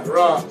 And I'm like,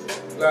 rah,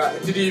 like I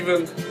didn't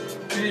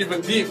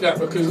even deep that,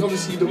 because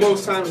obviously the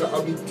most times that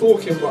I'll be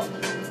talking, but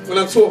when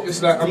I talk,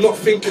 it's like I'm not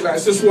thinking that,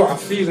 it's just what I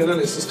feel, and then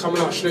it's just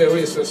coming out straight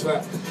away. So it's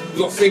like I'm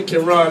not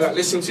thinking, right, like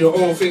listen to your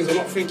own things. I'm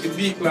not thinking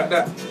deep like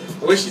that.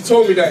 And when she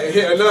told me that, it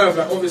hit a nerve.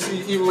 Like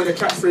obviously, even when the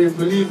catchphrase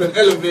 "believe and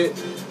elevate,"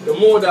 the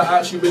more that I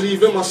actually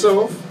believe in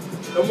myself,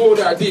 the more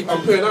that deep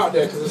I'm putting out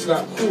there, because it's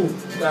like cool.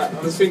 That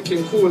I was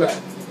thinking, cool, that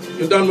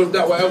you're done with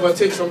that. Whatever,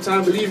 take some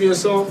time, believe in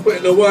yourself, put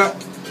in the work.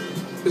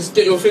 Just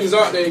get your things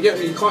out there, you get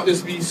me? You can't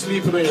just be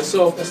sleeping on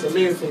yourself, that's the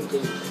main thing,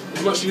 because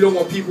as much as you don't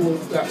want people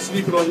like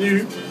sleeping on you,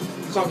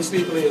 you can't be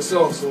sleeping on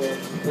yourself. So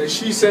when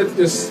she said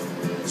just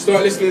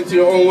start listening to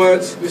your own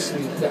words,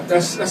 listen,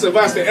 that's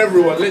advice to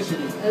everyone,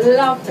 literally. I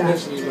love that.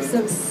 Literally, man.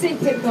 Some sick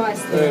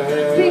advice there.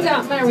 Yeah. Big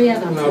up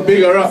Mariana. No,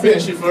 big her up,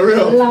 literally, for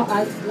real.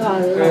 I love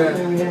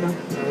Mariana.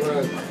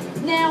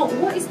 Alright. Now,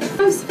 what is the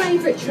most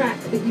favourite track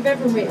that you've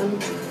ever written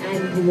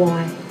and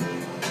why?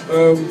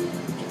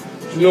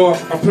 You know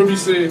what, I'll probably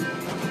say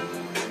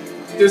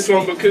this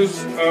one,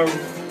 because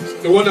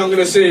the one I'm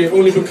gonna say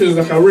only because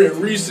like I read it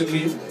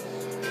recently.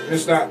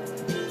 It's like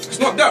it's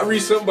not that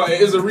recent, but it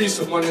is a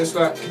recent one. It's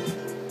like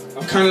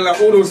I'm kind of like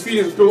all those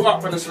feelings built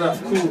up, and it's like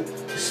cool.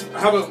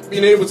 I haven't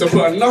been able to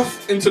put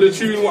enough into the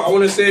tune what I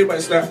want to say, but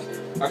it's like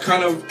I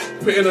kind of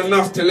put in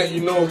enough to let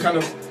you know, kind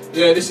of,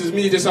 yeah, this is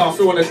me. This is how I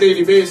feel on a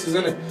daily basis,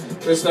 isn't it?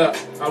 It's like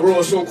I wrote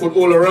a song called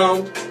All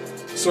Around.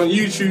 It's on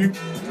YouTube.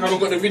 I haven't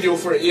got the video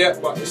for it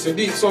yet, but it's a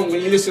deep song. When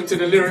you listen to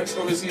the lyrics,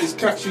 obviously it's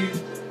catchy.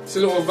 It's a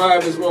little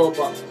vibe as well,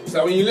 but it's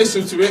like when you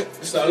listen to it,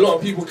 it's like a lot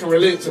of people can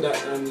relate to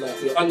that, and like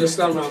you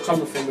understand where I'm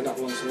coming from with that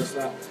one. So it's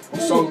like the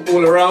song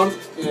All Around.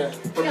 Yeah.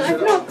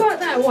 I've not got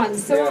that one,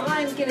 so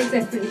I'm gonna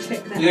definitely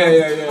check that out.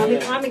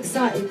 Yeah. I'm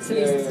excited to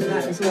listen to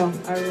that as well.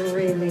 I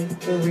really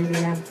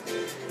am.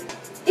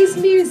 Is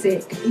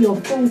music your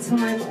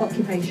full-time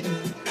occupation?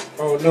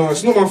 Oh no,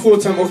 it's not my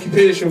full-time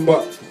occupation,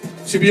 but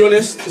to be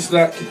honest, it's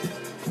like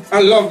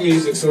I love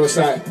music, so it's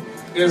like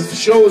there's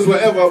shows,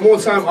 whatever. More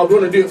time, I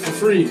want to do it for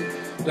free.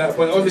 Like,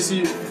 but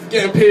obviously,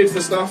 getting paid for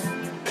stuff.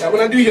 Like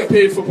when I do get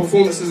paid for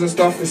performances and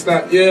stuff, it's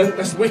like, yeah,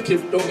 that's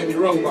wicked. Don't get me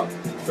wrong, but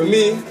for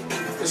me,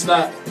 it's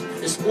like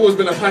it's always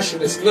been a passion.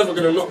 It's never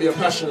gonna not be a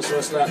passion. So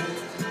it's like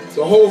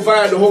the whole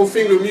vibe, the whole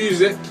thing with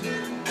music.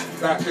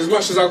 Like as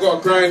much as I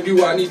gotta grind, do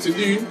what I need to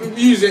do with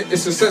music,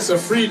 it's a sense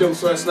of freedom.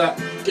 So it's like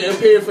getting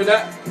paid for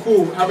that,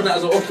 cool. Having that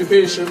as an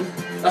occupation,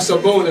 that's a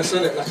bonus,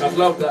 isn't it? Like I'd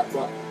love that,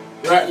 but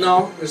right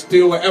now, just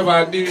do whatever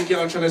I do. You get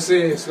what I'm trying to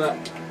say? It's like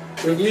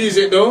with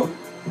music though.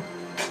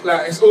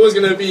 Like it's always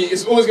gonna be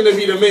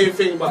the main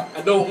thing, but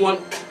I don't want,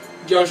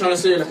 you know what I'm trying to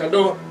say, like I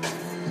don't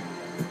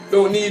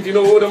need, you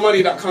know, all the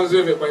money that comes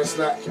with it, but it's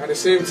like at the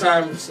same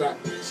time it's like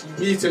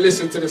you need to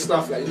listen to the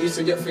stuff, like you need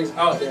to get things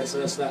out there,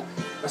 so it's like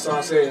that's what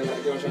I'm saying, like,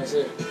 you know what I'm trying to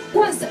say.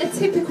 What's a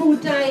typical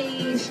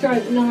day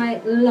stroke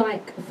night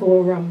like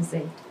for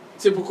Ramsey?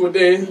 Typical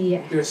day?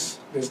 Yeah. This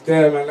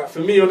there, man. Like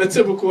for me on the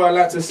typical, I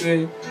like to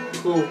say,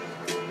 cool,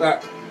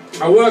 like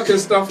I work and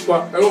stuff,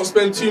 but I don't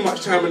spend too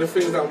much time on the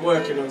things that I'm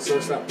working on. So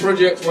it's like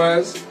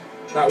project-wise,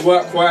 like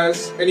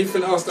work-wise,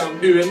 anything else that I'm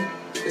doing,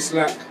 it's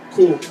like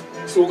cool.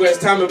 It's all got its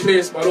time and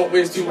place, but I don't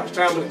waste too much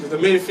time on it, because the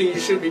main thing you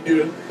should be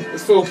doing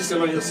is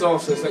focusing on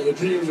yourself. So it's like your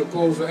dreams, your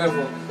goals,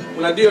 whatever.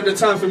 When I do have the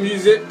time for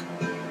music,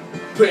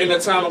 put in the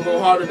time and go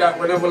hard with that.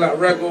 Whenever like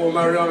Rego or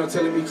Mariana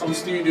telling me come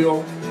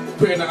studio,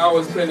 put in the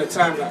hours, put in the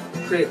time, like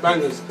create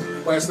bangers.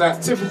 But it's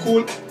like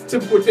typical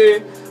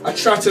day. I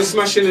try to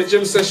smash in the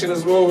gym session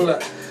as well.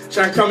 Like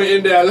try coming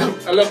in there.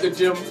 I love the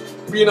gym.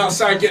 Being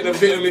outside, getting the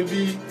vitamin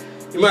D.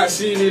 You might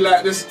see me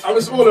like this. I'm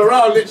just all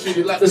around,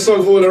 literally. Like the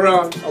song All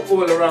Around. I'm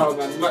all around,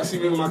 man. You might see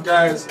me with my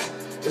guys.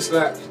 It's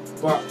like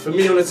But for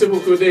me on a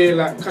typical day,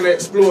 like kind of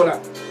explore that.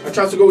 I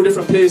try to go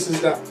different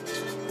places that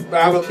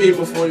I haven't been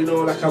before, you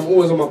know, like I'm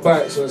always on my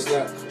bike, so it's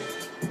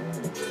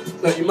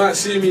like you might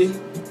see me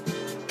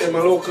in my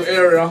local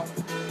area,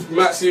 you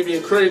might see me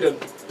in Croydon,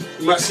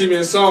 you might see me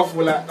in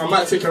Southwood, like I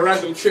might take a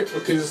random trip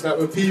because it's like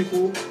with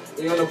people,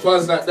 when you're on a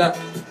buzz like that,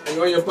 and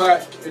you're on your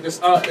bike, you're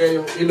just out there,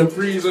 you're in the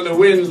breeze, on the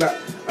wind, like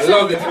I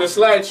love it. And the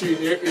slide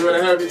tune, you would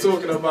have heard me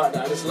talking about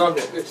that, I just love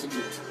it,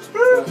 literally.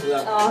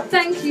 Oh,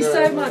 thank you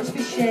so much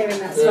for sharing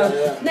that song.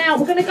 Now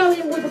we're going to go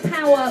in with a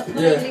power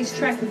playlist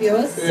track of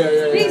yours.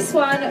 This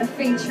one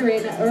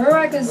featuring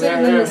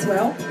Ragazulu as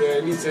well. Yeah,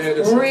 you need to hear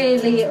this.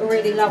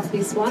 Really love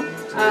this one.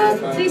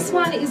 This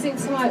one is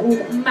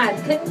entitled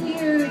Mad. Can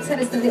you tell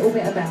us a little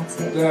bit about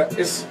it?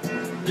 It's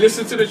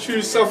listen to the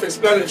tune,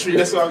 self-explanatory.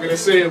 That's what I'm gonna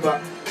say.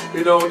 But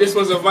you know, this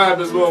one's a vibe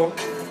as well.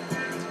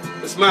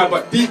 It's mad,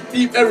 but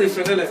deep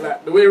everything in it.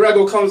 Like the way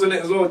Rago comes in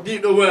it as well,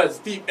 deep the words,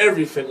 deep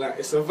everything. Like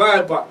it's a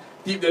vibe, but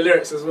deep the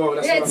lyrics as well.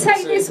 That's what I'm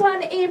take this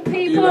one in,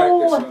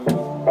 people.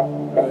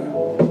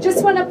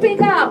 Just want to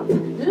big up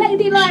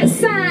Lady Like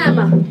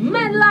Sam,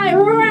 Man Like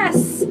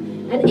Russ,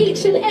 and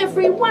each and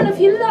every one of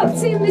you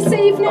locked in this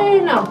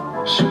evening.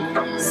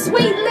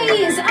 Sweet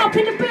Lee is up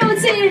in the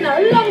building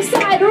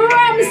alongside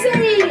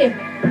Ramsey.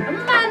 A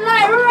man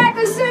like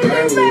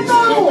Ragazulu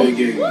Memo.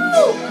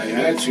 I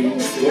had to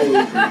flow.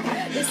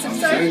 This is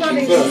so Thank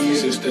funny. you,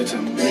 Jesus, that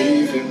I'm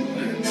breathing.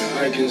 And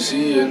I can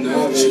see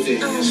another day.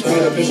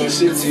 Smile up in my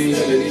city,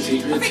 and I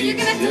think you're going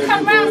to have to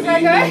come round,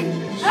 Rago.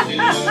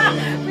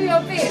 For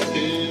your bit.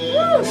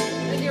 Woo!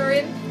 And you're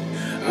in.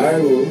 I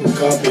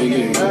woke up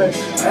again. I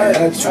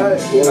had to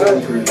go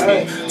and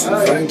pray.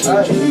 I'm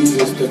thanking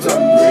Jesus that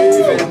I'm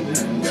breathing.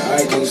 And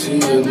I can see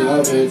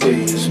another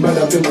day. Smile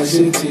up in my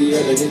city,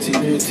 and the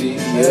nitty-gritty.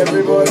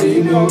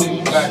 Everybody knows.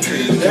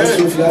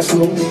 Dance with last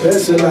no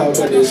pencil out,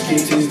 but there's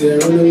kitties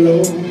there on the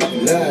low.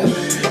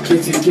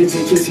 Kitty, kitty,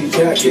 kitty,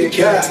 cat, cat,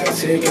 cat.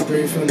 Take a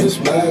break from this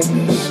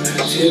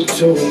madness.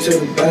 Tiptoe into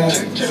the back.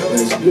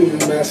 There's blue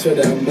mask for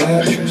that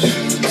mattress.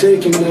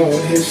 Taking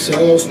out his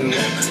cells now.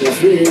 The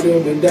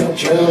freedom in that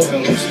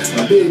jailhouse.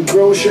 My big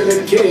bro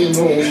should've came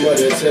home, but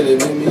they're telling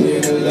me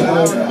ain't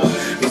allowed.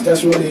 Cause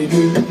that's what they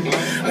do.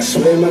 I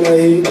swear, man, I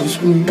hate them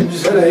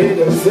screws. And I hate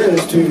them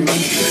fellas too.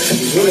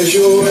 Just wanna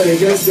show what I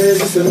guess there's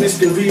just a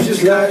mystery,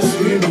 just like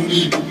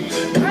Scooby.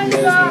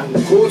 There's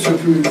no court to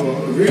prove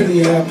what really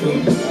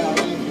happened.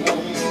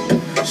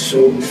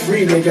 So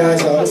free the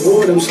guys out,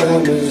 all them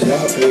slammers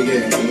up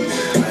again.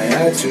 I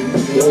had to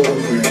go and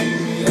pray.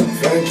 I'm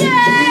thanking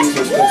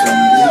Jesus that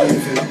I'm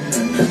breathing.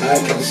 I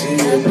can see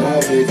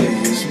another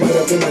day. Smile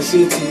up in my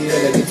city,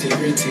 and the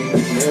nitty-gritty.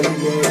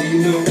 Everybody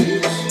knows.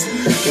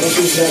 Don't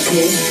just like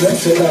no flex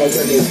it out,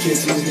 but there's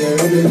kitties there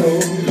on the low.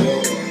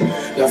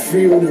 That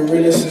free with the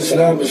realest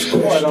Islam is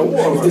squashed.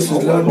 If this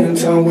was London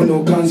town where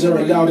no guns are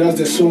allowed, as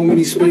there's so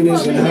many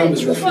spinners and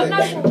hammers reflect.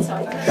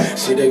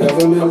 See the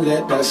government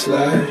let that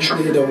slide.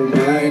 They don't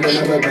mind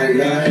another bad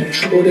lie.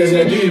 Oh, there's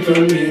a deeper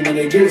meaning.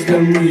 It gives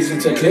them reason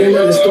to claim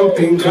that it's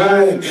stopping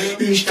crime.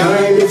 Each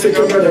time they take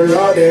a brother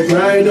out, they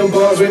grind them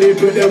bars when they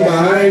put them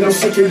behind. I'm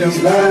sick of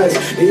these lies.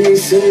 They ain't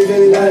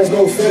saving lives,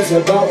 no offense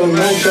about when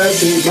man tries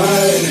to save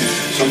mine.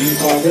 So you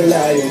can't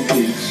rely on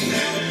peace.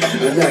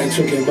 And I ain't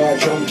talking about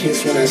drum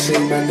kits when I say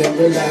man, them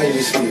rely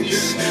on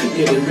sticks.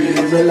 Yeah, they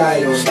really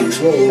rely on sticks.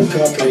 Woke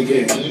up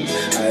again.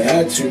 I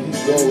had to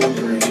go and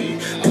pray.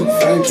 I'm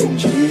thanking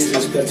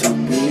Jesus that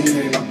I'm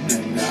breathing.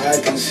 And I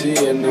can see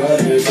another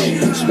day.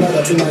 Smile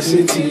up in my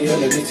city,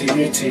 and the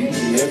nitty-gritty.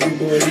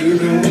 Everybody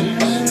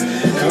knows.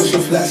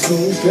 Council flats, no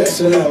pets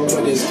allowed,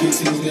 but there's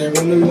kitties there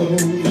on the low.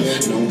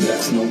 No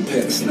blacks, no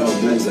pets, no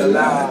bulls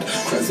allowed.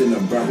 Crabs in the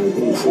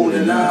barrel, all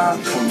falling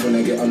out. Come from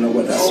the get, I know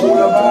what that's all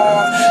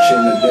about.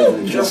 Shame the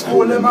devil, just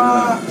call him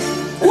out.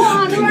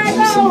 One right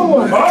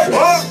now.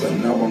 But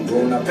now I'm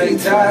grown, I pay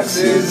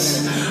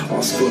taxes.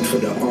 Ask God for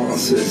the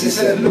answers. He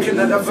said, looking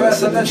at the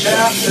verse and the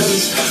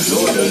chapters.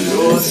 Lord of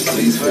Lords,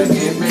 please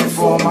forgive me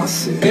for my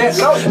sins. Yes,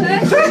 You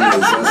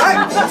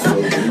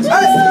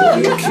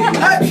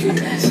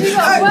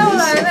got well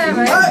like that,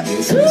 mate.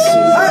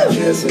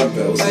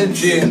 Jezebels and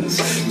gins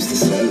used to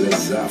sell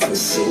us out for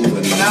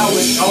silver. Now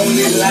it's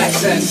only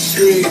lights and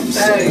streams.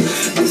 Hey,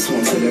 this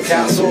one for the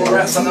council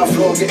rats on the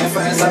floor, getting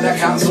fat inside the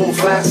council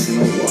flats.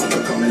 No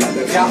water coming out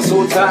the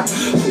council tap.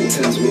 Cool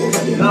tens we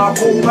already and I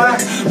pull back.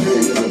 Real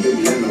as a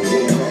baby and I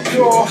woke up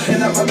pure.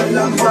 In a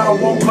Babylon where I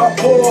woke up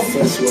poor.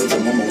 First words of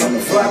mama when I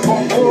fly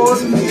on board.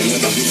 And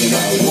then I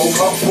woke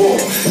up poor.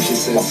 She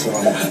said,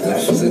 son,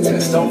 life is a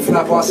test. Don't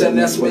flap us and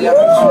that's where you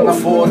can't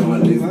afford. I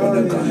live by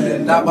the gun,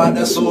 then die by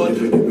the sword.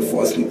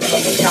 Before I sleep, I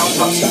can count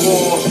up to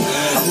 4.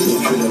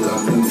 Look through the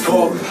London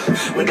fog.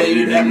 When they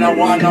eat them, no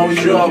one, no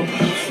job.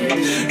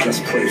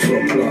 Just pray for a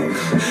plug.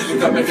 You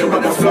got me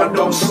when the flood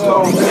don't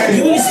stop. You're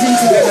listening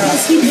to the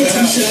Nasty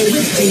Little Show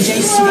with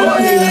DJ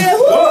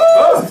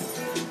Sweet.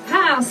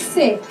 How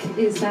sick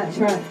is that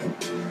track?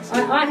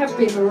 I have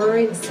been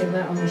rinsing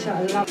that on the show.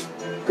 I love it.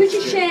 Could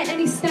you share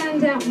any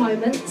standout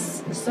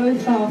moments so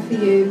far for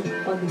you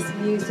on this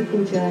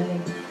musical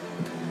journey?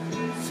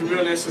 To be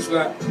honest, it's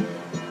like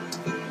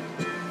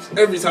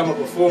every time I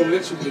perform,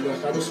 literally,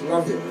 like, I just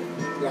love it.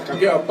 Like, I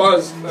get a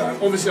buzz.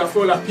 Obviously, I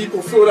feel like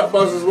people feel that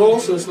buzz as well,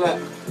 so it's like,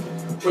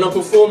 when I'm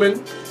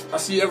performing, I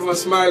see everyone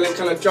smiling,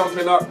 kind of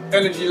jumping up,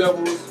 energy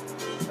levels.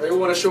 They all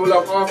want to show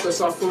love after,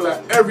 so I feel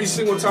like every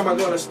single time I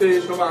go on a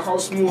stage, no matter how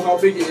small, how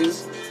big it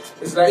is,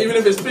 it's like, even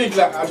if it's big,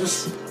 like, I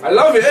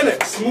love it,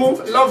 innit? Small,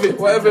 love it,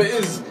 whatever it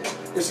is.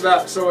 It's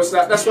like, so it's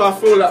like, that's why I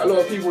feel like a lot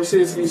of people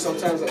say to me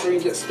sometimes, like, when you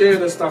get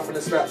scared and stuff, and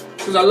it's like,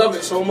 because I love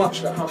it so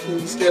much, like, how can you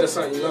be scared of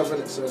something you love,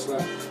 innit? So it's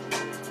like,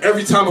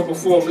 every time I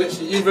perform,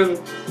 literally, even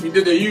we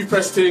did the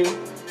U-Press thing,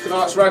 can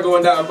ask Rago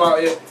and that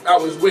about it, that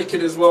was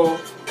wicked as well.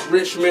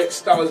 Rich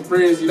Mix, that was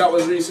brazy, that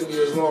was recently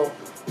as well.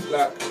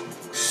 Like,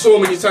 so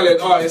many talented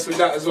artists with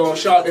that as well.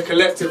 Shout out the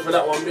Collective for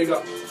that one, big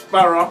up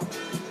Barra.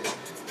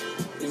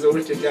 He's a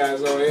wicked guy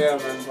as well, yeah,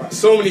 man. But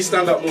so many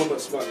stand-up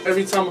moments, but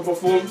every time I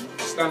perform,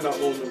 stand-up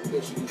moment,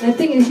 literally. The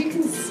thing is,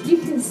 you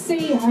can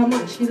see how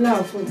much you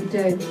love what you do.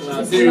 I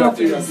It's do. nice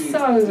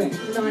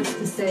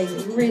to see.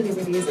 It really,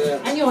 really is.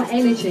 Yeah. And your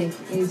energy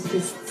is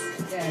just,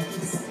 yeah,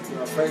 it's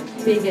Thank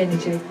you. big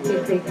energy,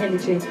 big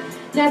energy.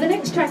 Now, the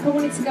next track I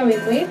wanted to go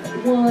in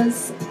with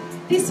was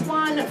this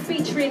one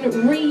featuring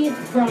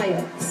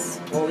Riots.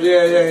 Oh,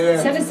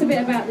 yeah. Tell us a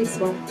bit about this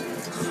one.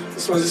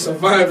 This one's just a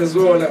vibe as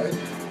well. Like,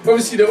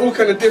 obviously, they're all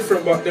kind of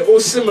different, but they're all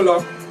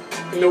similar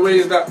in the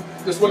ways that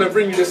just want to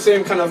bring you the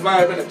same kind of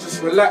vibe, and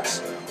just relax,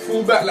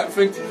 fall back, like,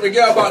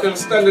 forget about them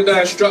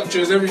standardized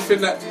structures,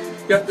 everything that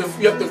you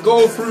have to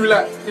go through.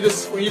 Like,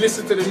 when you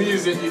listen to the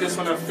music, you just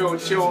want to feel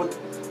chilled.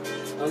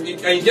 And you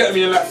get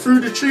me, and like, through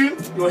the tune,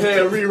 you'll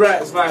hear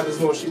Rewrite's vibe as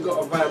well. She's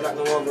got a vibe like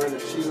no other,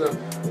 innit? She's a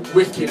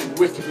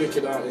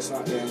wicked artist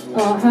out there as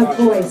well. Oh, her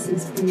voice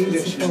is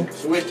beautiful. Yeah,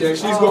 she's wicked.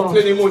 She's got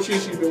plenty more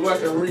tunes she's been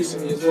working on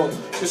recently as well.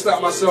 Just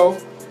like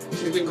myself,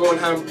 she's been going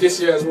ham this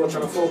year as well,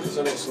 trying to focus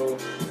on it. So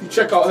if you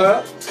check out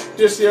her,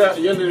 this year, at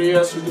the end of the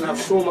year, she's going to have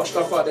so much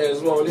stuff out there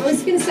as well. I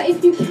was going to say,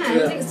 if you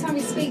can, next time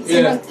you speak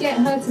to her, get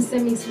her to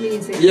send me some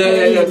music.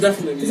 Yeah,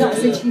 definitely. Because like I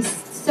said, she's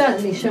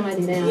certainly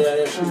shining out.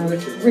 Yeah, she's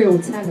wicked. Real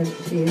talent,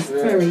 she is.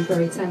 Very,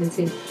 very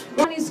talented.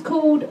 One is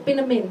called Been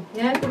a Min.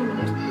 Yeah, Been a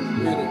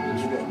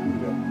Minute.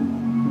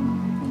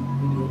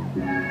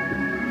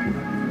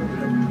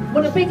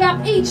 Want to big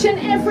up each and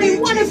every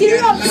one of you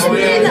up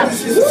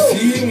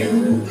Seeing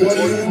you, what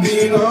you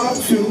been up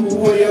to,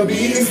 what you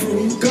been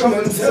through, come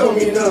and tell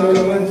me now.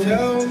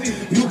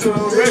 You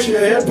can rest your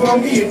head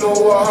on me, no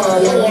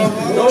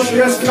wahala. No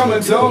stress, come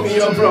and tell me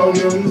your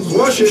problems.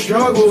 What's your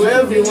struggles,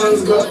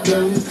 everyone's got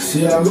them.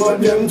 See, I got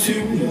them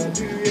too.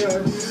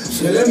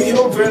 So let me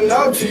open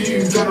up to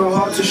you. Kinda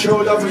hard to show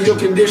love in your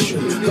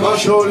condition. Can't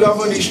show love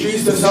on these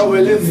streets, that's how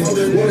we're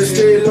living. Wanna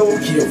stay low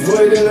key,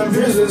 avoiding them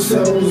prison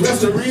cells.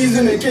 That's the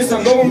reason in case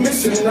I go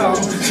missing now.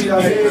 See,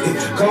 I hate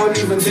it, can't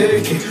even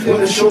take it.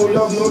 Wanna show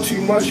love, not too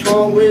much,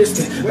 can't waste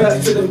it.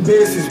 Back to the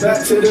basics,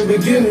 back to the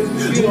beginning.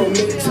 You know,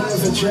 many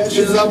times and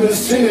trenches I've been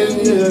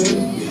sinning,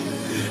 yeah.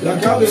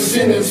 Like I've been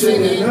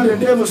sinning, and the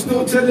devil's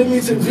still telling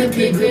me to grip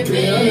it,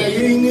 and I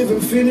ain't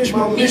even finished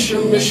my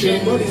mission,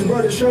 but these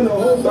brothers trying to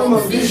hold by my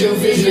vision,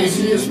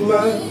 see it's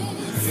mine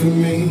for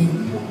me.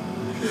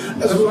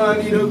 That's why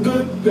I need a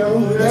good girl,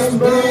 that's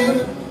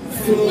bad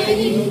for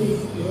me.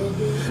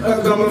 I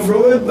got my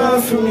throw it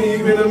back for me,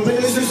 been a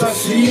minute since I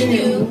seen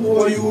you.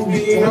 What you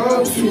been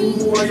up to,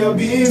 what you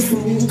been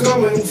through,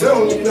 come and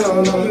tell me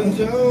now.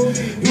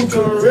 You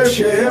can rest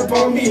your head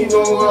on me,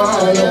 no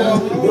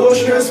wahala. No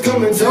stress,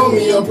 come and tell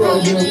me your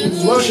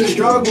problems. What's your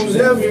struggles,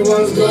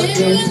 everyone's got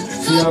them.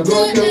 See, I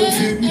got them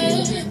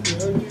too.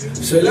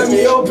 So let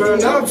me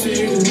open up to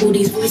you. All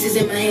these voices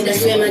in my head, I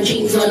swear my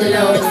dreams are the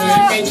loudest.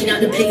 Thinking out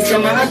the place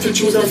and my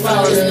attitudes are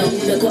foulest.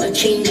 I gotta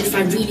change if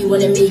I really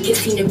wanna make it.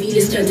 Seen the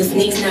realest turn to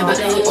snakes now, but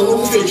I ain't on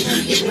no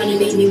fish. This money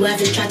made me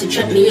worth it, try to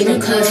trap me in a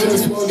curse. In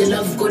this world, the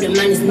love of God and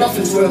man is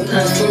nothing for a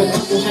purse. For a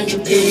couple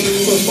hundred pills,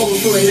 for a phone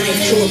for a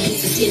life. Show a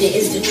piece of skin, it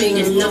is the trade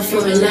and love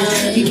for a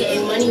life. You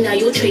getting money now,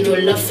 you'll trade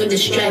your love for the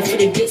strife. For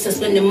the glitz, I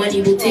spend the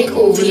money will take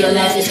over your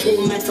life. It's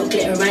all mad for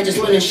glitter, I just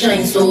wanna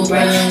shine so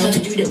bright. How to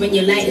do that when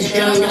your light is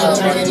drowned out.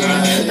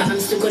 But I'm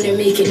still gonna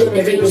make it, look,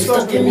 there ain't no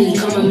stopping me.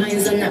 Come on,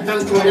 mine's on that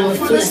bankroll, I'm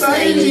full of style.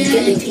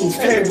 Get the things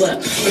everywhere,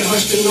 but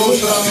hush to no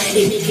far.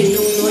 They making no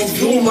noise,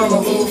 boom,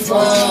 I'ma go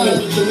far.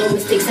 They making no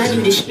mistakes, I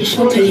do this shit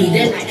properly.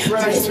 They're like,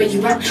 right, where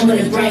you at? I'm on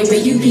the grind where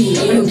you be,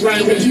 I'm on the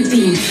grind where you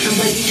be. And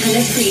while you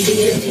tryna free, they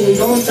get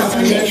everything on stuff,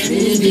 I let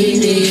me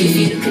be. If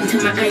you look into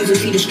my eyes, you'll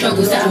see the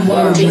struggles that I'm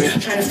worrying.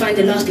 Trying to find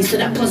the last piece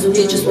of that puzzle,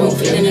 it just won't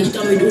fit. And I'm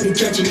done with all the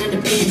judging and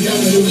the pain, done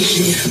with all this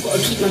shit.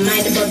 Gotta keep my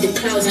mind above the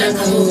clouds, like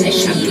I hold that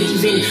shit,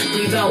 breathe in.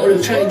 Breathe out, all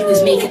I'm trying to do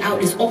is make it out.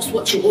 There's ops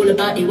watching all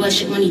about it.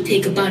 Worship money,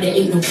 take about it.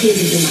 Ain't no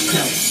piercings in my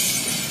clout.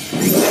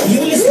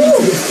 You're listening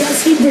to the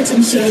Dusty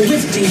Britain Show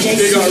with DJ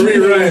They got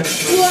Rewrite.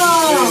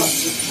 Whoa!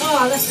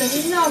 Oh, that's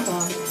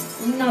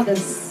another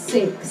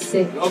sick.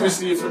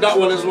 Obviously, for that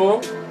one as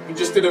well, we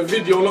just did a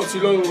video not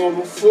too long ago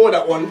before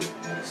that one.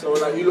 So,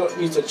 like, you lot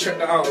need to check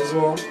that out as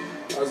well.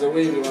 That was a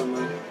wavy one,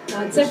 man.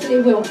 I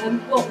definitely will.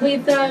 And what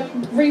with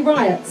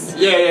Rewrites?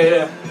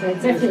 Yeah. So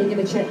definitely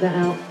going to check that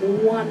out.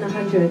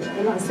 100.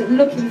 And like I said,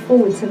 looking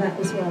forward to that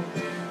as well.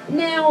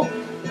 Now,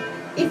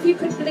 if you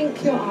could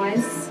blink your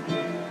eyes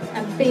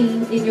and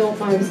be in your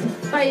most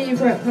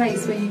favourite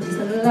place where you just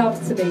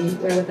love to be,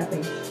 where would that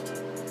be?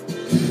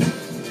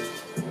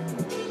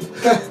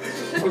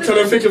 I'm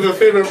trying to think of a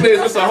favourite place.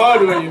 That's a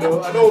hard one, you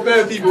know. I know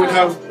many people would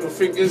have a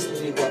think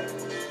instantly, but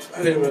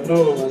I don't even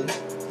know, man.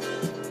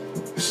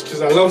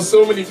 Because I love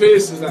so many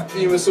places, like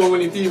being with so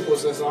many people,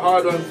 so it's a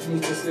hard one for me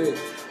to say.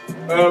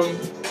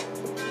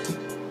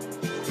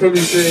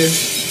 Probably say,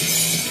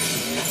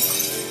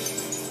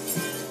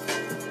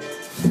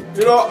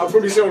 you know, I'll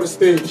probably say on the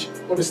stage.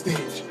 On the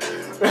stage.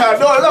 No,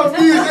 I love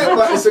music,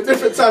 but it's a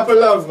different type of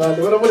love,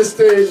 man. When I'm on the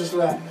stage, it's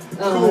like,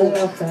 cool,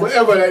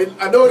 whatever. Like,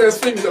 I know there's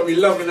things that we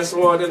love in this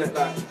world, innit?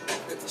 Like,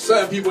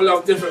 certain people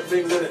love different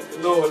things, innit?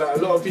 You know, like, a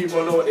lot of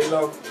people know what they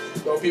love.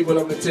 A lot of people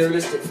love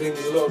materialistic things.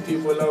 A lot of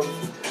people love,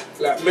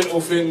 like,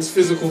 mental things,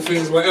 physical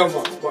things,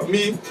 whatever. But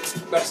me,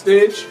 that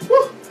stage,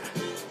 woo,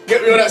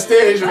 get me on that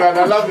stage, man.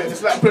 I love it.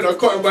 It's like putting a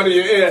cotton bud in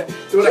your ear.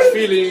 Do that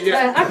feeling you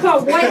get. I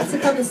can't wait to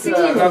come and see you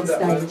on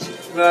stage.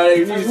 Nah,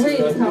 you need to.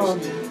 really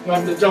can't. I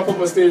have to jump up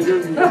on stage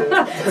with you.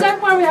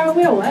 Don't worry, I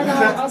will, and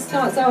I'll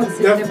start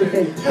dancing and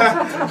everything.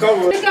 Come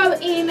on. We're going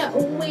to go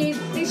in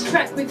with this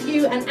track with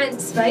you and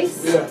Ant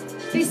Space. Yeah.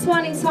 This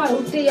one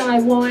entitled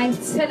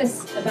DIY. Tell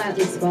us about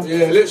this one.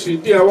 Yeah, literally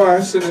DIY,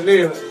 it's in the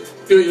name.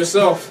 Do it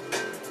yourself.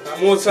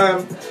 Like, more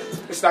time,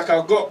 it's like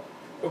I've got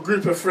a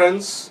group of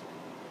friends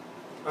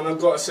and I've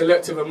got a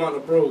selective amount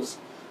of bros.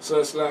 So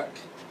it's like,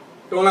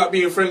 don't like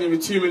being friendly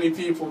with too many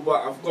people,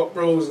 but I've got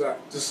bros that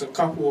just a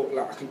couple,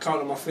 like I can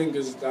count on my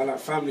fingers that are like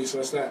family. So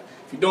it's like,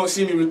 if you don't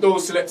see me with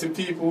those selected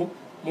people,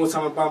 more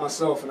time I'm by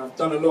myself, and I've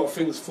done a lot of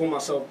things for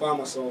myself by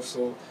myself.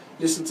 So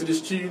listen to this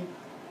tune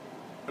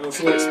and I'm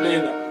sure I'll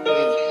explain that.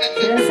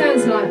 Yeah, that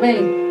sounds like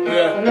me.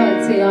 Yeah. I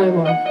like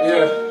DIY.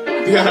 Yeah.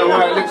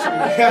 DIY,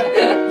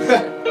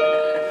 literally.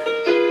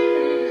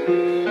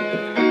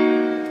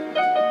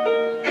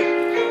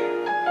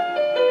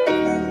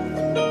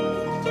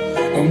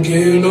 I'm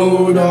getting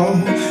older,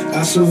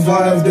 I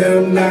survived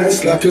them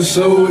nights like a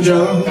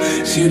soldier.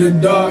 See the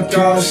dark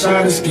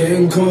outside, it's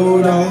getting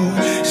colder.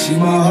 See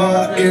my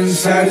heart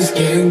inside, it's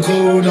getting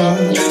colder.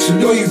 So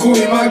know you call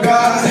me my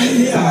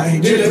guy. I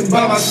did it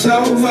by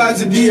myself, I had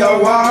to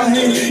DIY.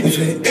 If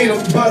it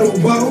ain't about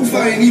the wealth,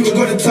 I ain't even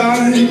got the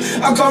time.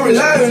 I can't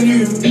rely on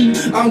you,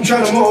 I'm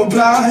trying to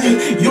multiply.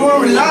 You're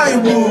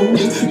unreliable,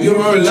 you're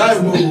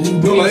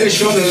unreliable. Put my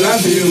issue on the line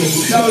for you.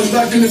 That was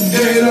back in the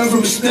day, learn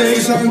from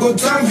mistakes, I ain't got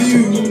time for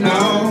you.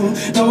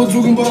 Now we're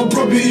talking about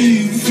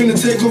property, finna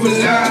take over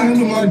land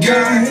with my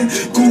gang.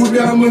 Cool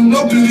down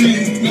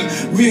monopoly,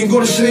 we ain't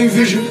got the same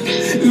vision.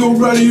 Little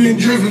brother, you ain't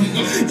driven,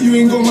 you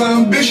ain't got my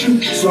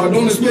ambition. So I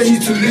don't expect you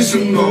to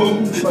listen, no.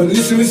 But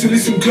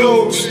listen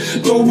close.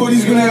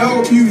 Nobody's gonna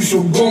help you,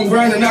 so go and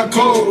grind in that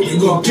code. You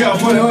gotta get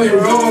up on it on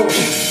your own.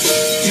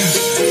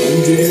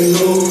 I'm getting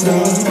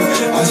older,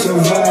 I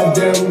survived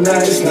them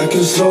nights like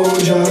a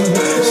soldier.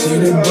 See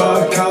the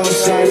dark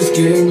outside, it's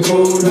getting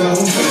colder.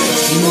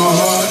 See my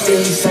heart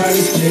inside,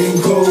 it's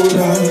getting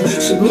colder.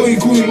 So know you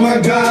call me my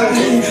guy.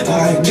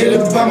 I did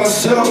it by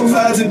myself,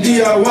 I had to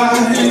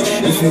DIY.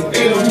 If it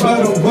ain't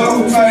about the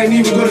wealth, I ain't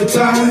even got the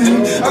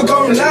time. I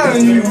can't rely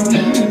on you,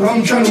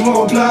 I'm trying to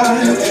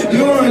multiply.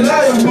 You're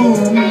unreliable.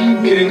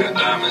 King of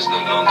diamonds, no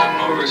longer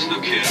Morris,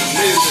 looking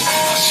amazing.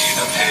 I see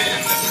them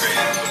hating, they're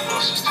praying for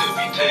losses to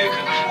be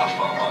taken. I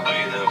found my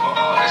green over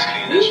artists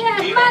clean as Yeah,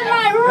 man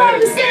like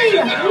Rosie,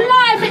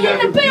 live in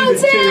the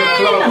building!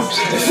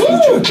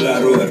 Escucha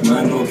claro,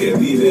 hermano que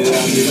vive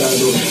a mi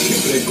lado.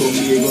 Siempre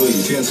conmigo y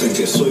piensan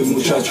que soy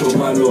muchacho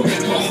malo.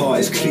 My heart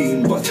is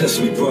clean, but test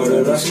me,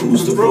 brother, that's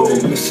who's the bro.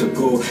 Mr.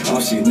 Go,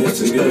 I've seen it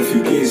together, a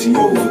few gazy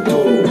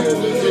overdose.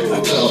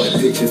 A cloud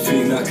addicted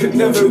fiend, I could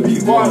never be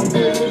one.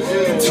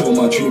 Until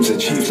my dreams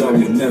achieved, I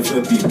will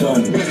never be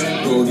done.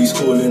 Brody's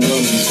calling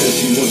on, he says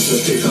he wants to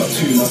pick up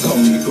tune. I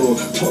come we go,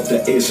 pop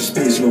the ace of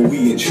space, no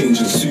we ain't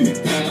changing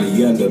suit.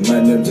 Me and the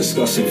man, them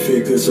discussing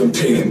figures and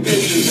paying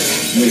pictures.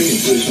 Making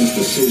visions,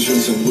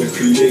 decisions, and we're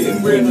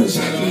creating winners.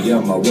 Me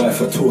and my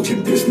wife are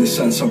talking business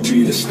and some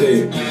real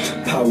estate.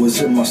 Powers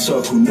in my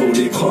circle, no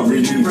they can't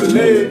really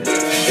relate.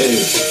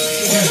 Hey.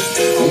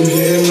 I'm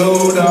getting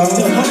older, I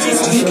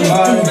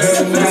survived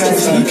them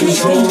nights like a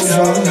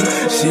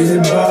soldier. See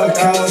the dark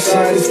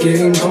outside, it's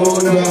getting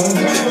colder.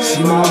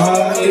 See my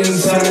heart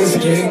inside, it's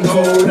getting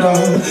colder.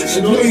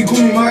 So know you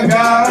call me my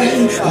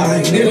guy.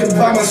 I did it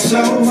by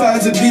myself, I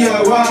had to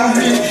DIY.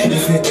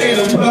 If it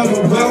ain't about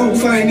the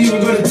wealth, I ain't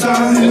even got the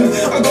time.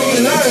 I gotta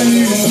rely on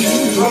you,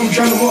 I'm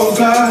trying to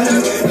multiply.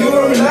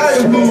 You're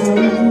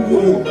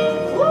reliable.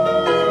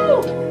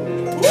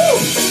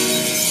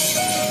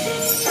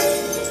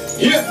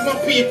 Yes, my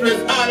people,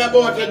 it's all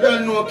about you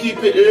don't know, keep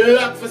it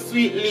locked for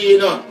Sweet Lee, you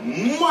know.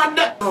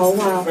 Mother! Oh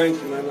wow.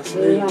 Thank you, man. That's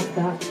We really love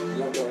that. love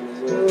that one as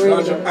well. Really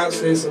Larger good. Ant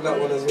Space on that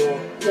one as well.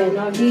 Yeah,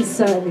 no, he's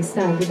certainly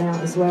standing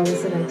out as well,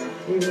 isn't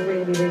he? He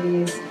really,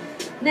 really is.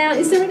 Now,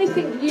 is there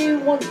anything you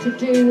want to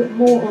do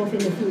more of in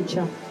the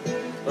future?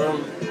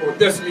 We'll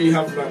definitely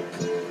have like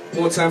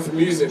more time for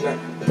music. Like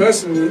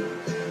personally,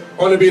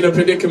 I want to be in a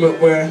predicament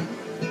where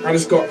I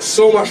just got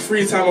so much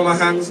free time on my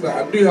hands that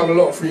I do have a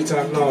lot of free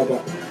time now,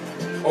 but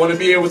I want to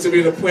be able to be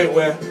at a point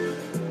where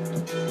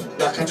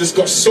like I just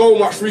got so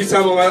much free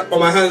time on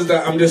my hands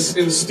that I'm just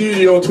in the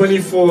studio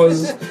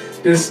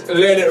 24s, just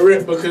letting it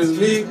rip, because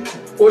me,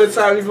 all the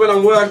time, even when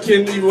I'm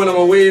working, even when I'm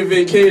away,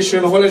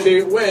 vacation,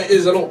 holiday, where it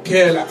is, I don't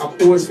care. Like, I'm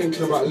always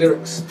thinking about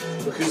lyrics,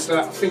 because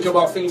like, I think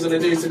about things on a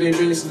day-to-day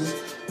basis.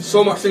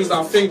 So much things that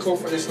I think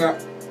of, and it's like,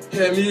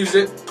 hear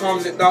music,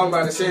 calms it down, but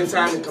at the same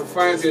time it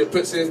confines it,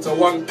 puts it into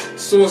one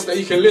source that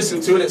you can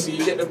listen to, so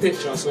you get the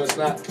picture. So it's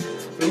like,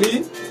 for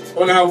me, I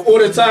want to have all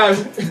the time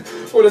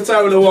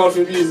in the world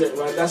for music,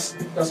 man. That's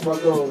my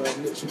goal,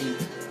 man, literally.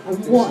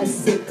 And what a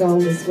sick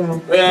goal as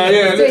well.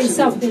 Yeah, doing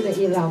something that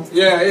you love.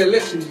 Yeah,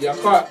 literally. I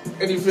can't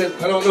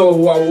I don't know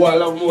what I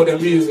love more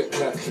than music.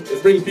 Like,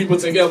 it brings people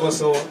together,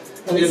 so at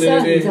the end of the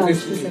day,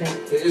 literally,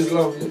 it is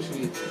love,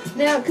 literally.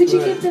 Now, could you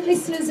give the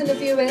listeners and the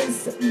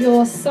viewers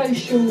your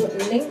social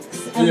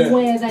links and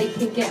where they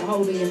can get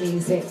hold of your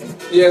music?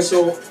 Yeah,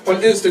 so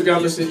on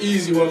Instagram it's an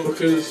easy one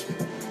because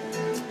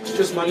it's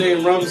just my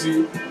name,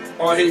 Ramsey,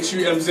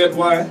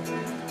 R-H-U-M-Z-Y.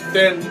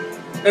 Then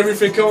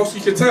everything else,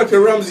 you can type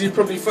in Ramsey, you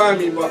probably find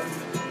me, but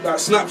like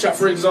Snapchat,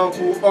 for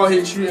example,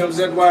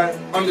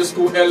 RHUMZY_LA.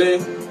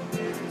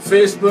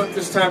 Facebook,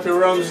 just type in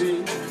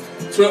Ramsey.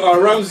 Twitter,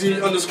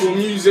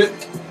 Ramsey_music.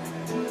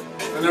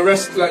 And the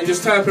rest, like, you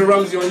just type in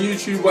Ramsey on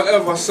YouTube,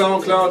 whatever,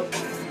 SoundCloud,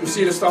 you'll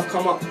see the stuff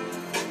come up.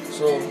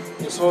 So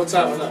just hold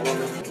tight on that one,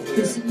 man.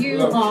 Because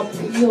you are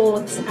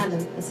pure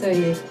talent, I tell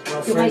you.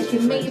 You're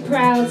making me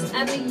proud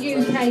and the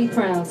UK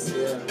proud.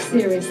 Yeah.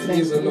 Seriously,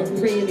 you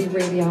really,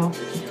 really are.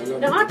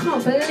 Now, I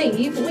can't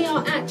believe we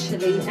are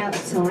actually out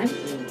of time.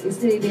 It's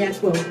nearly the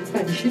ad, well, in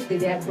fact, it should be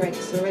the ad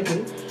breaks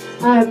already.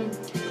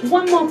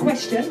 One more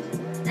question,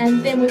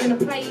 and then we're going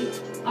to play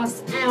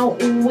us out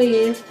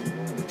with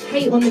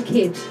Hate on the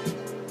Kid.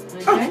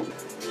 Okay?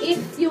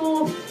 If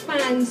your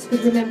fans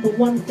could remember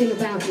one thing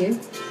about you,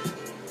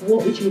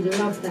 what would you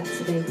love that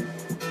to be?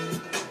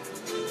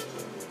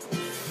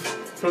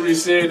 Probably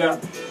say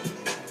that,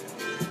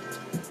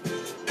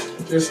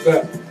 just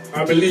that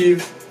I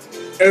believe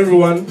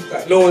everyone,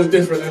 like no one's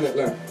different in it.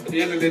 Like at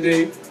the end of the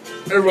day,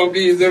 everyone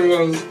bleeds,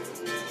 everyone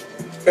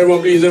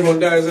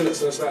dies in it.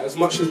 So it's like as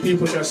much as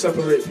people try to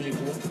separate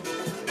people,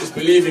 just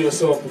believe in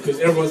yourself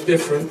because everyone's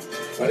different.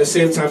 But at the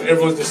same time,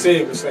 everyone's the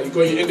same. It's like you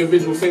got your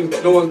individual things,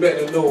 but no one's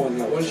better than no one.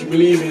 Like once you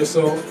believe in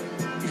yourself,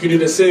 you can do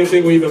the same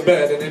thing or even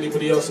better than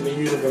anybody else in the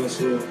universe.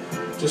 So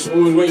just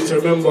always want you to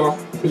remember,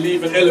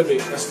 believe and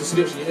elevate. That's just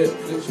literally it.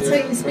 So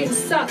it's been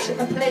such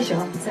a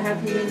pleasure to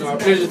have you in today. A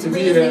pleasure to be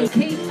here.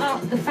 Keep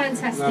up the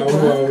fantastic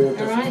work,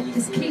 alright?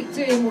 Just keep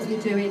doing what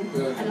you're doing.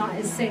 And like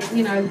I said,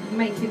 you know,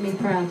 making me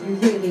proud. You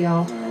really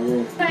are.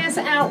 Play us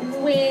out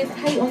with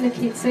Hate on the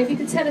Kid. So if you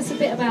could tell us a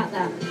bit about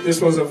that.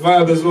 This one's a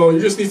vibe as well. You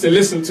just need to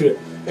listen to it.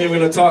 Ain't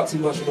going to talk too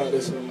much about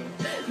this one.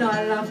 No,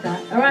 I love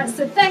that. Alright,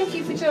 so thank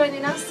you for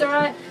joining us,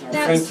 alright?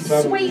 Now,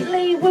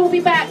 Sweetly, we'll be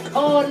back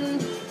on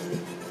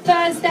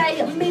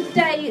Thursday,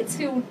 midday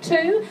till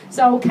 2.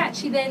 So I'll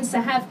catch you then.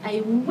 So have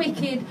a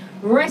wicked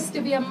rest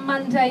of your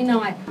Monday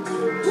night.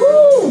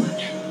 Woo!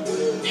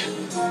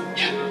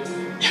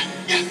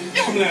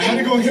 I'm like, how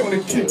they gonna hit on the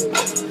kid?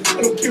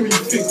 I don't care what you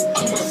think.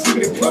 I'm not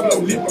sleeping in the club,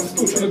 I'm lit, I'm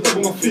still trying to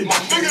double my feet.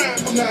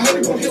 I'm like, how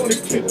they gonna hit on the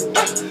kid?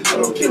 I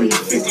don't care what you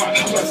think. I'm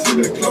not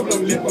sleeping in the club,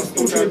 I'm lit, I'm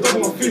still trying to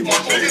double my feet.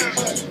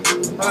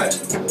 Alright,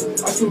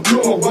 I still do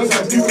all ones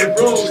I do with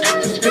bros.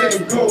 Just get it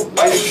and go.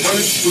 I ain't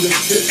running through the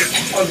shit.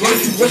 I was running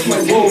through West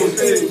my woes,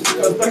 ayy.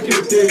 Cause back in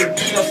the day,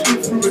 I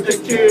speak through a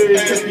decade.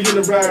 Kept me in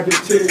the ride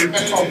with team.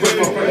 I'll break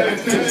my friend.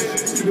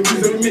 To the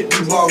reason we make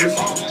these marvels.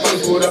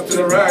 I'm going up to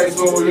the rise,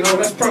 so you know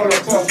that's proud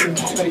of talking.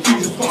 Like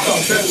he's a fuck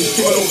out there,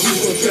 so I don't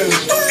lose no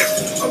chance.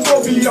 I'm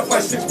gonna be up by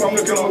 6, but I'm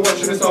looking on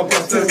watching this all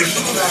past 7.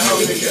 Now how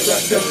we get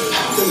that step?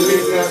 Till the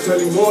late nights,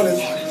 early morning.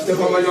 Step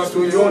on my yard,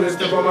 still yawning.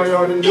 Step on my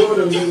yard and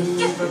Jordan.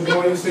 I'm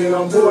going saying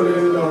I'm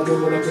boarding. I'm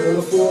doing what I can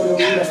afford them.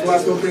 That's why I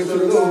still pray to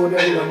the Lord.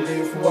 And I'm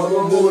getting for all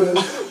I'm boarding.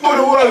 What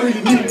do I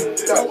really need?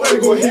 That way they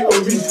gonna hit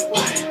on me.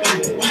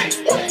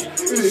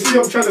 You see,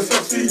 I'm trying to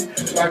succeed.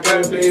 Like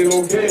I play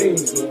no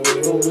games, but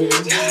we don't win.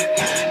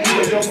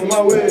 You jump on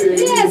my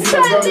way. Yes,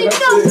 certainly not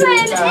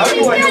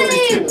playing any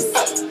games.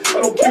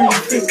 I don't care what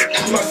you think.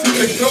 I'm not seeing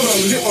the club, I'm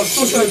lit, I'm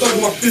still trying to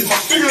double my feet.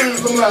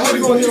 I'm like, how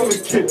they gonna hit on the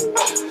kid?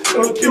 I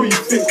don't care what you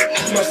think.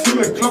 I'm not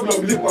seeing the club, I'm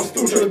lit, I'm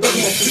still trying to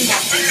double my feet.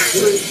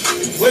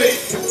 Wait,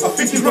 I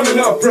think he's running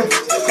out of breath.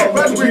 Can't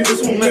ride away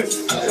this whole mess.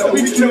 That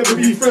we can never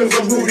be friends,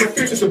 I'm rude and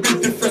fake, it's a big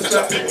difference.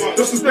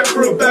 Just respect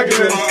for a bag of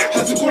them.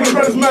 Had to call the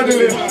brothers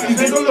Madeline.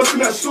 They got lost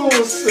in that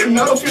sauce, and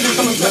I don't feel they're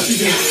coming back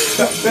again.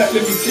 Back,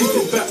 let me take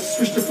it back.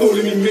 Switch the flow,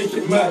 let me make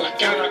it mad.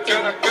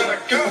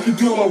 I can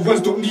do all my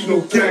runs, don't need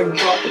no gang.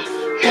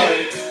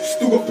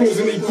 Still got pros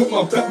and they got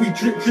my back. We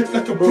drip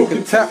like a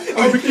broken tap.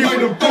 I'm Ricky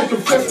with a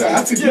broken fence. I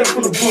had to get it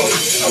from the bottom.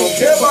 I don't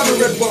care about the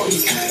red bottom.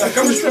 Like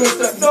I'm just trying to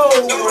step, no,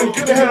 and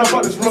get the hell out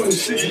about this rotten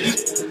shit.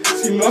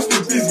 See, man, I'm still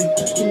busy.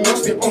 You know,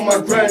 stay on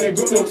my grind, ain't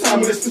got no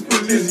time, let's just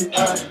put Lizzie.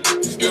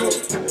 Still,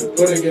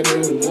 gotta get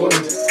there in the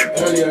morning.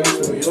 Early, I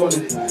just be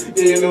yawning.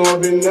 Yeah, you know I've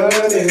been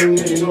learning.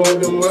 Yeah, you know I've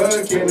been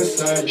working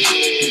aside. You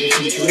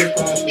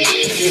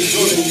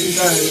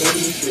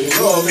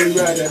know I've been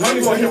grinding. How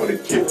you gonna hit with a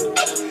kid?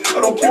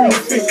 I don't care what you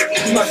think.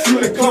 You might see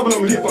with a club and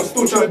I'm lit, but I'm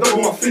still trying to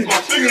double my feet.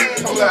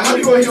 I'm like, how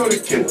you gonna hit with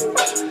a kid?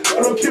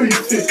 I don't care what you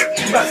think.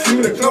 You might see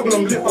with a club and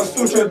I'm lit, but I'm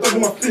still trying to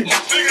double my feet.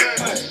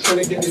 Trying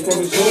to get me from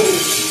the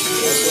soul.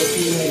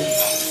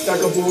 Stack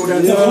up all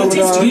that The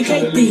hottest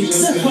UK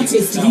beats, the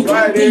hottest UK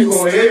why they beats.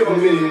 gon' hate on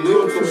me?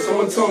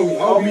 Someone told me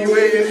I'll be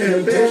waiting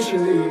here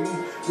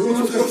patiently.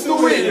 I'm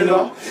still waiting,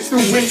 still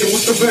waiting.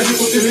 What's the version?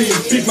 What's the name?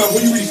 Big man,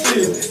 what you really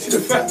saying? See,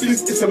 the fact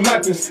is, it's a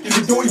madness. If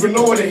you don't even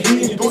know what they're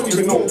hating, you don't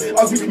even know.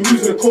 I was even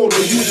using the code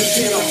when you were just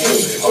saying I'm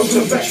home. I was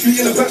in the back street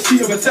in the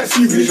backseat of a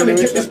taxi, really trying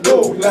to get this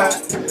dough. Like,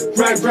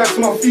 grind to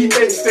my feet,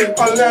 stay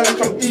online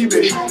like I'm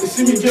eBay. They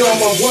see me get on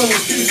my one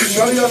and two,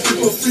 now they have to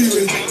go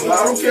freeway. Like,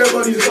 I don't care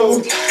about these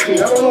hoes, I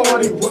don't know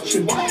why they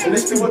watching,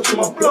 unless they watching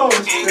my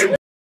blogs.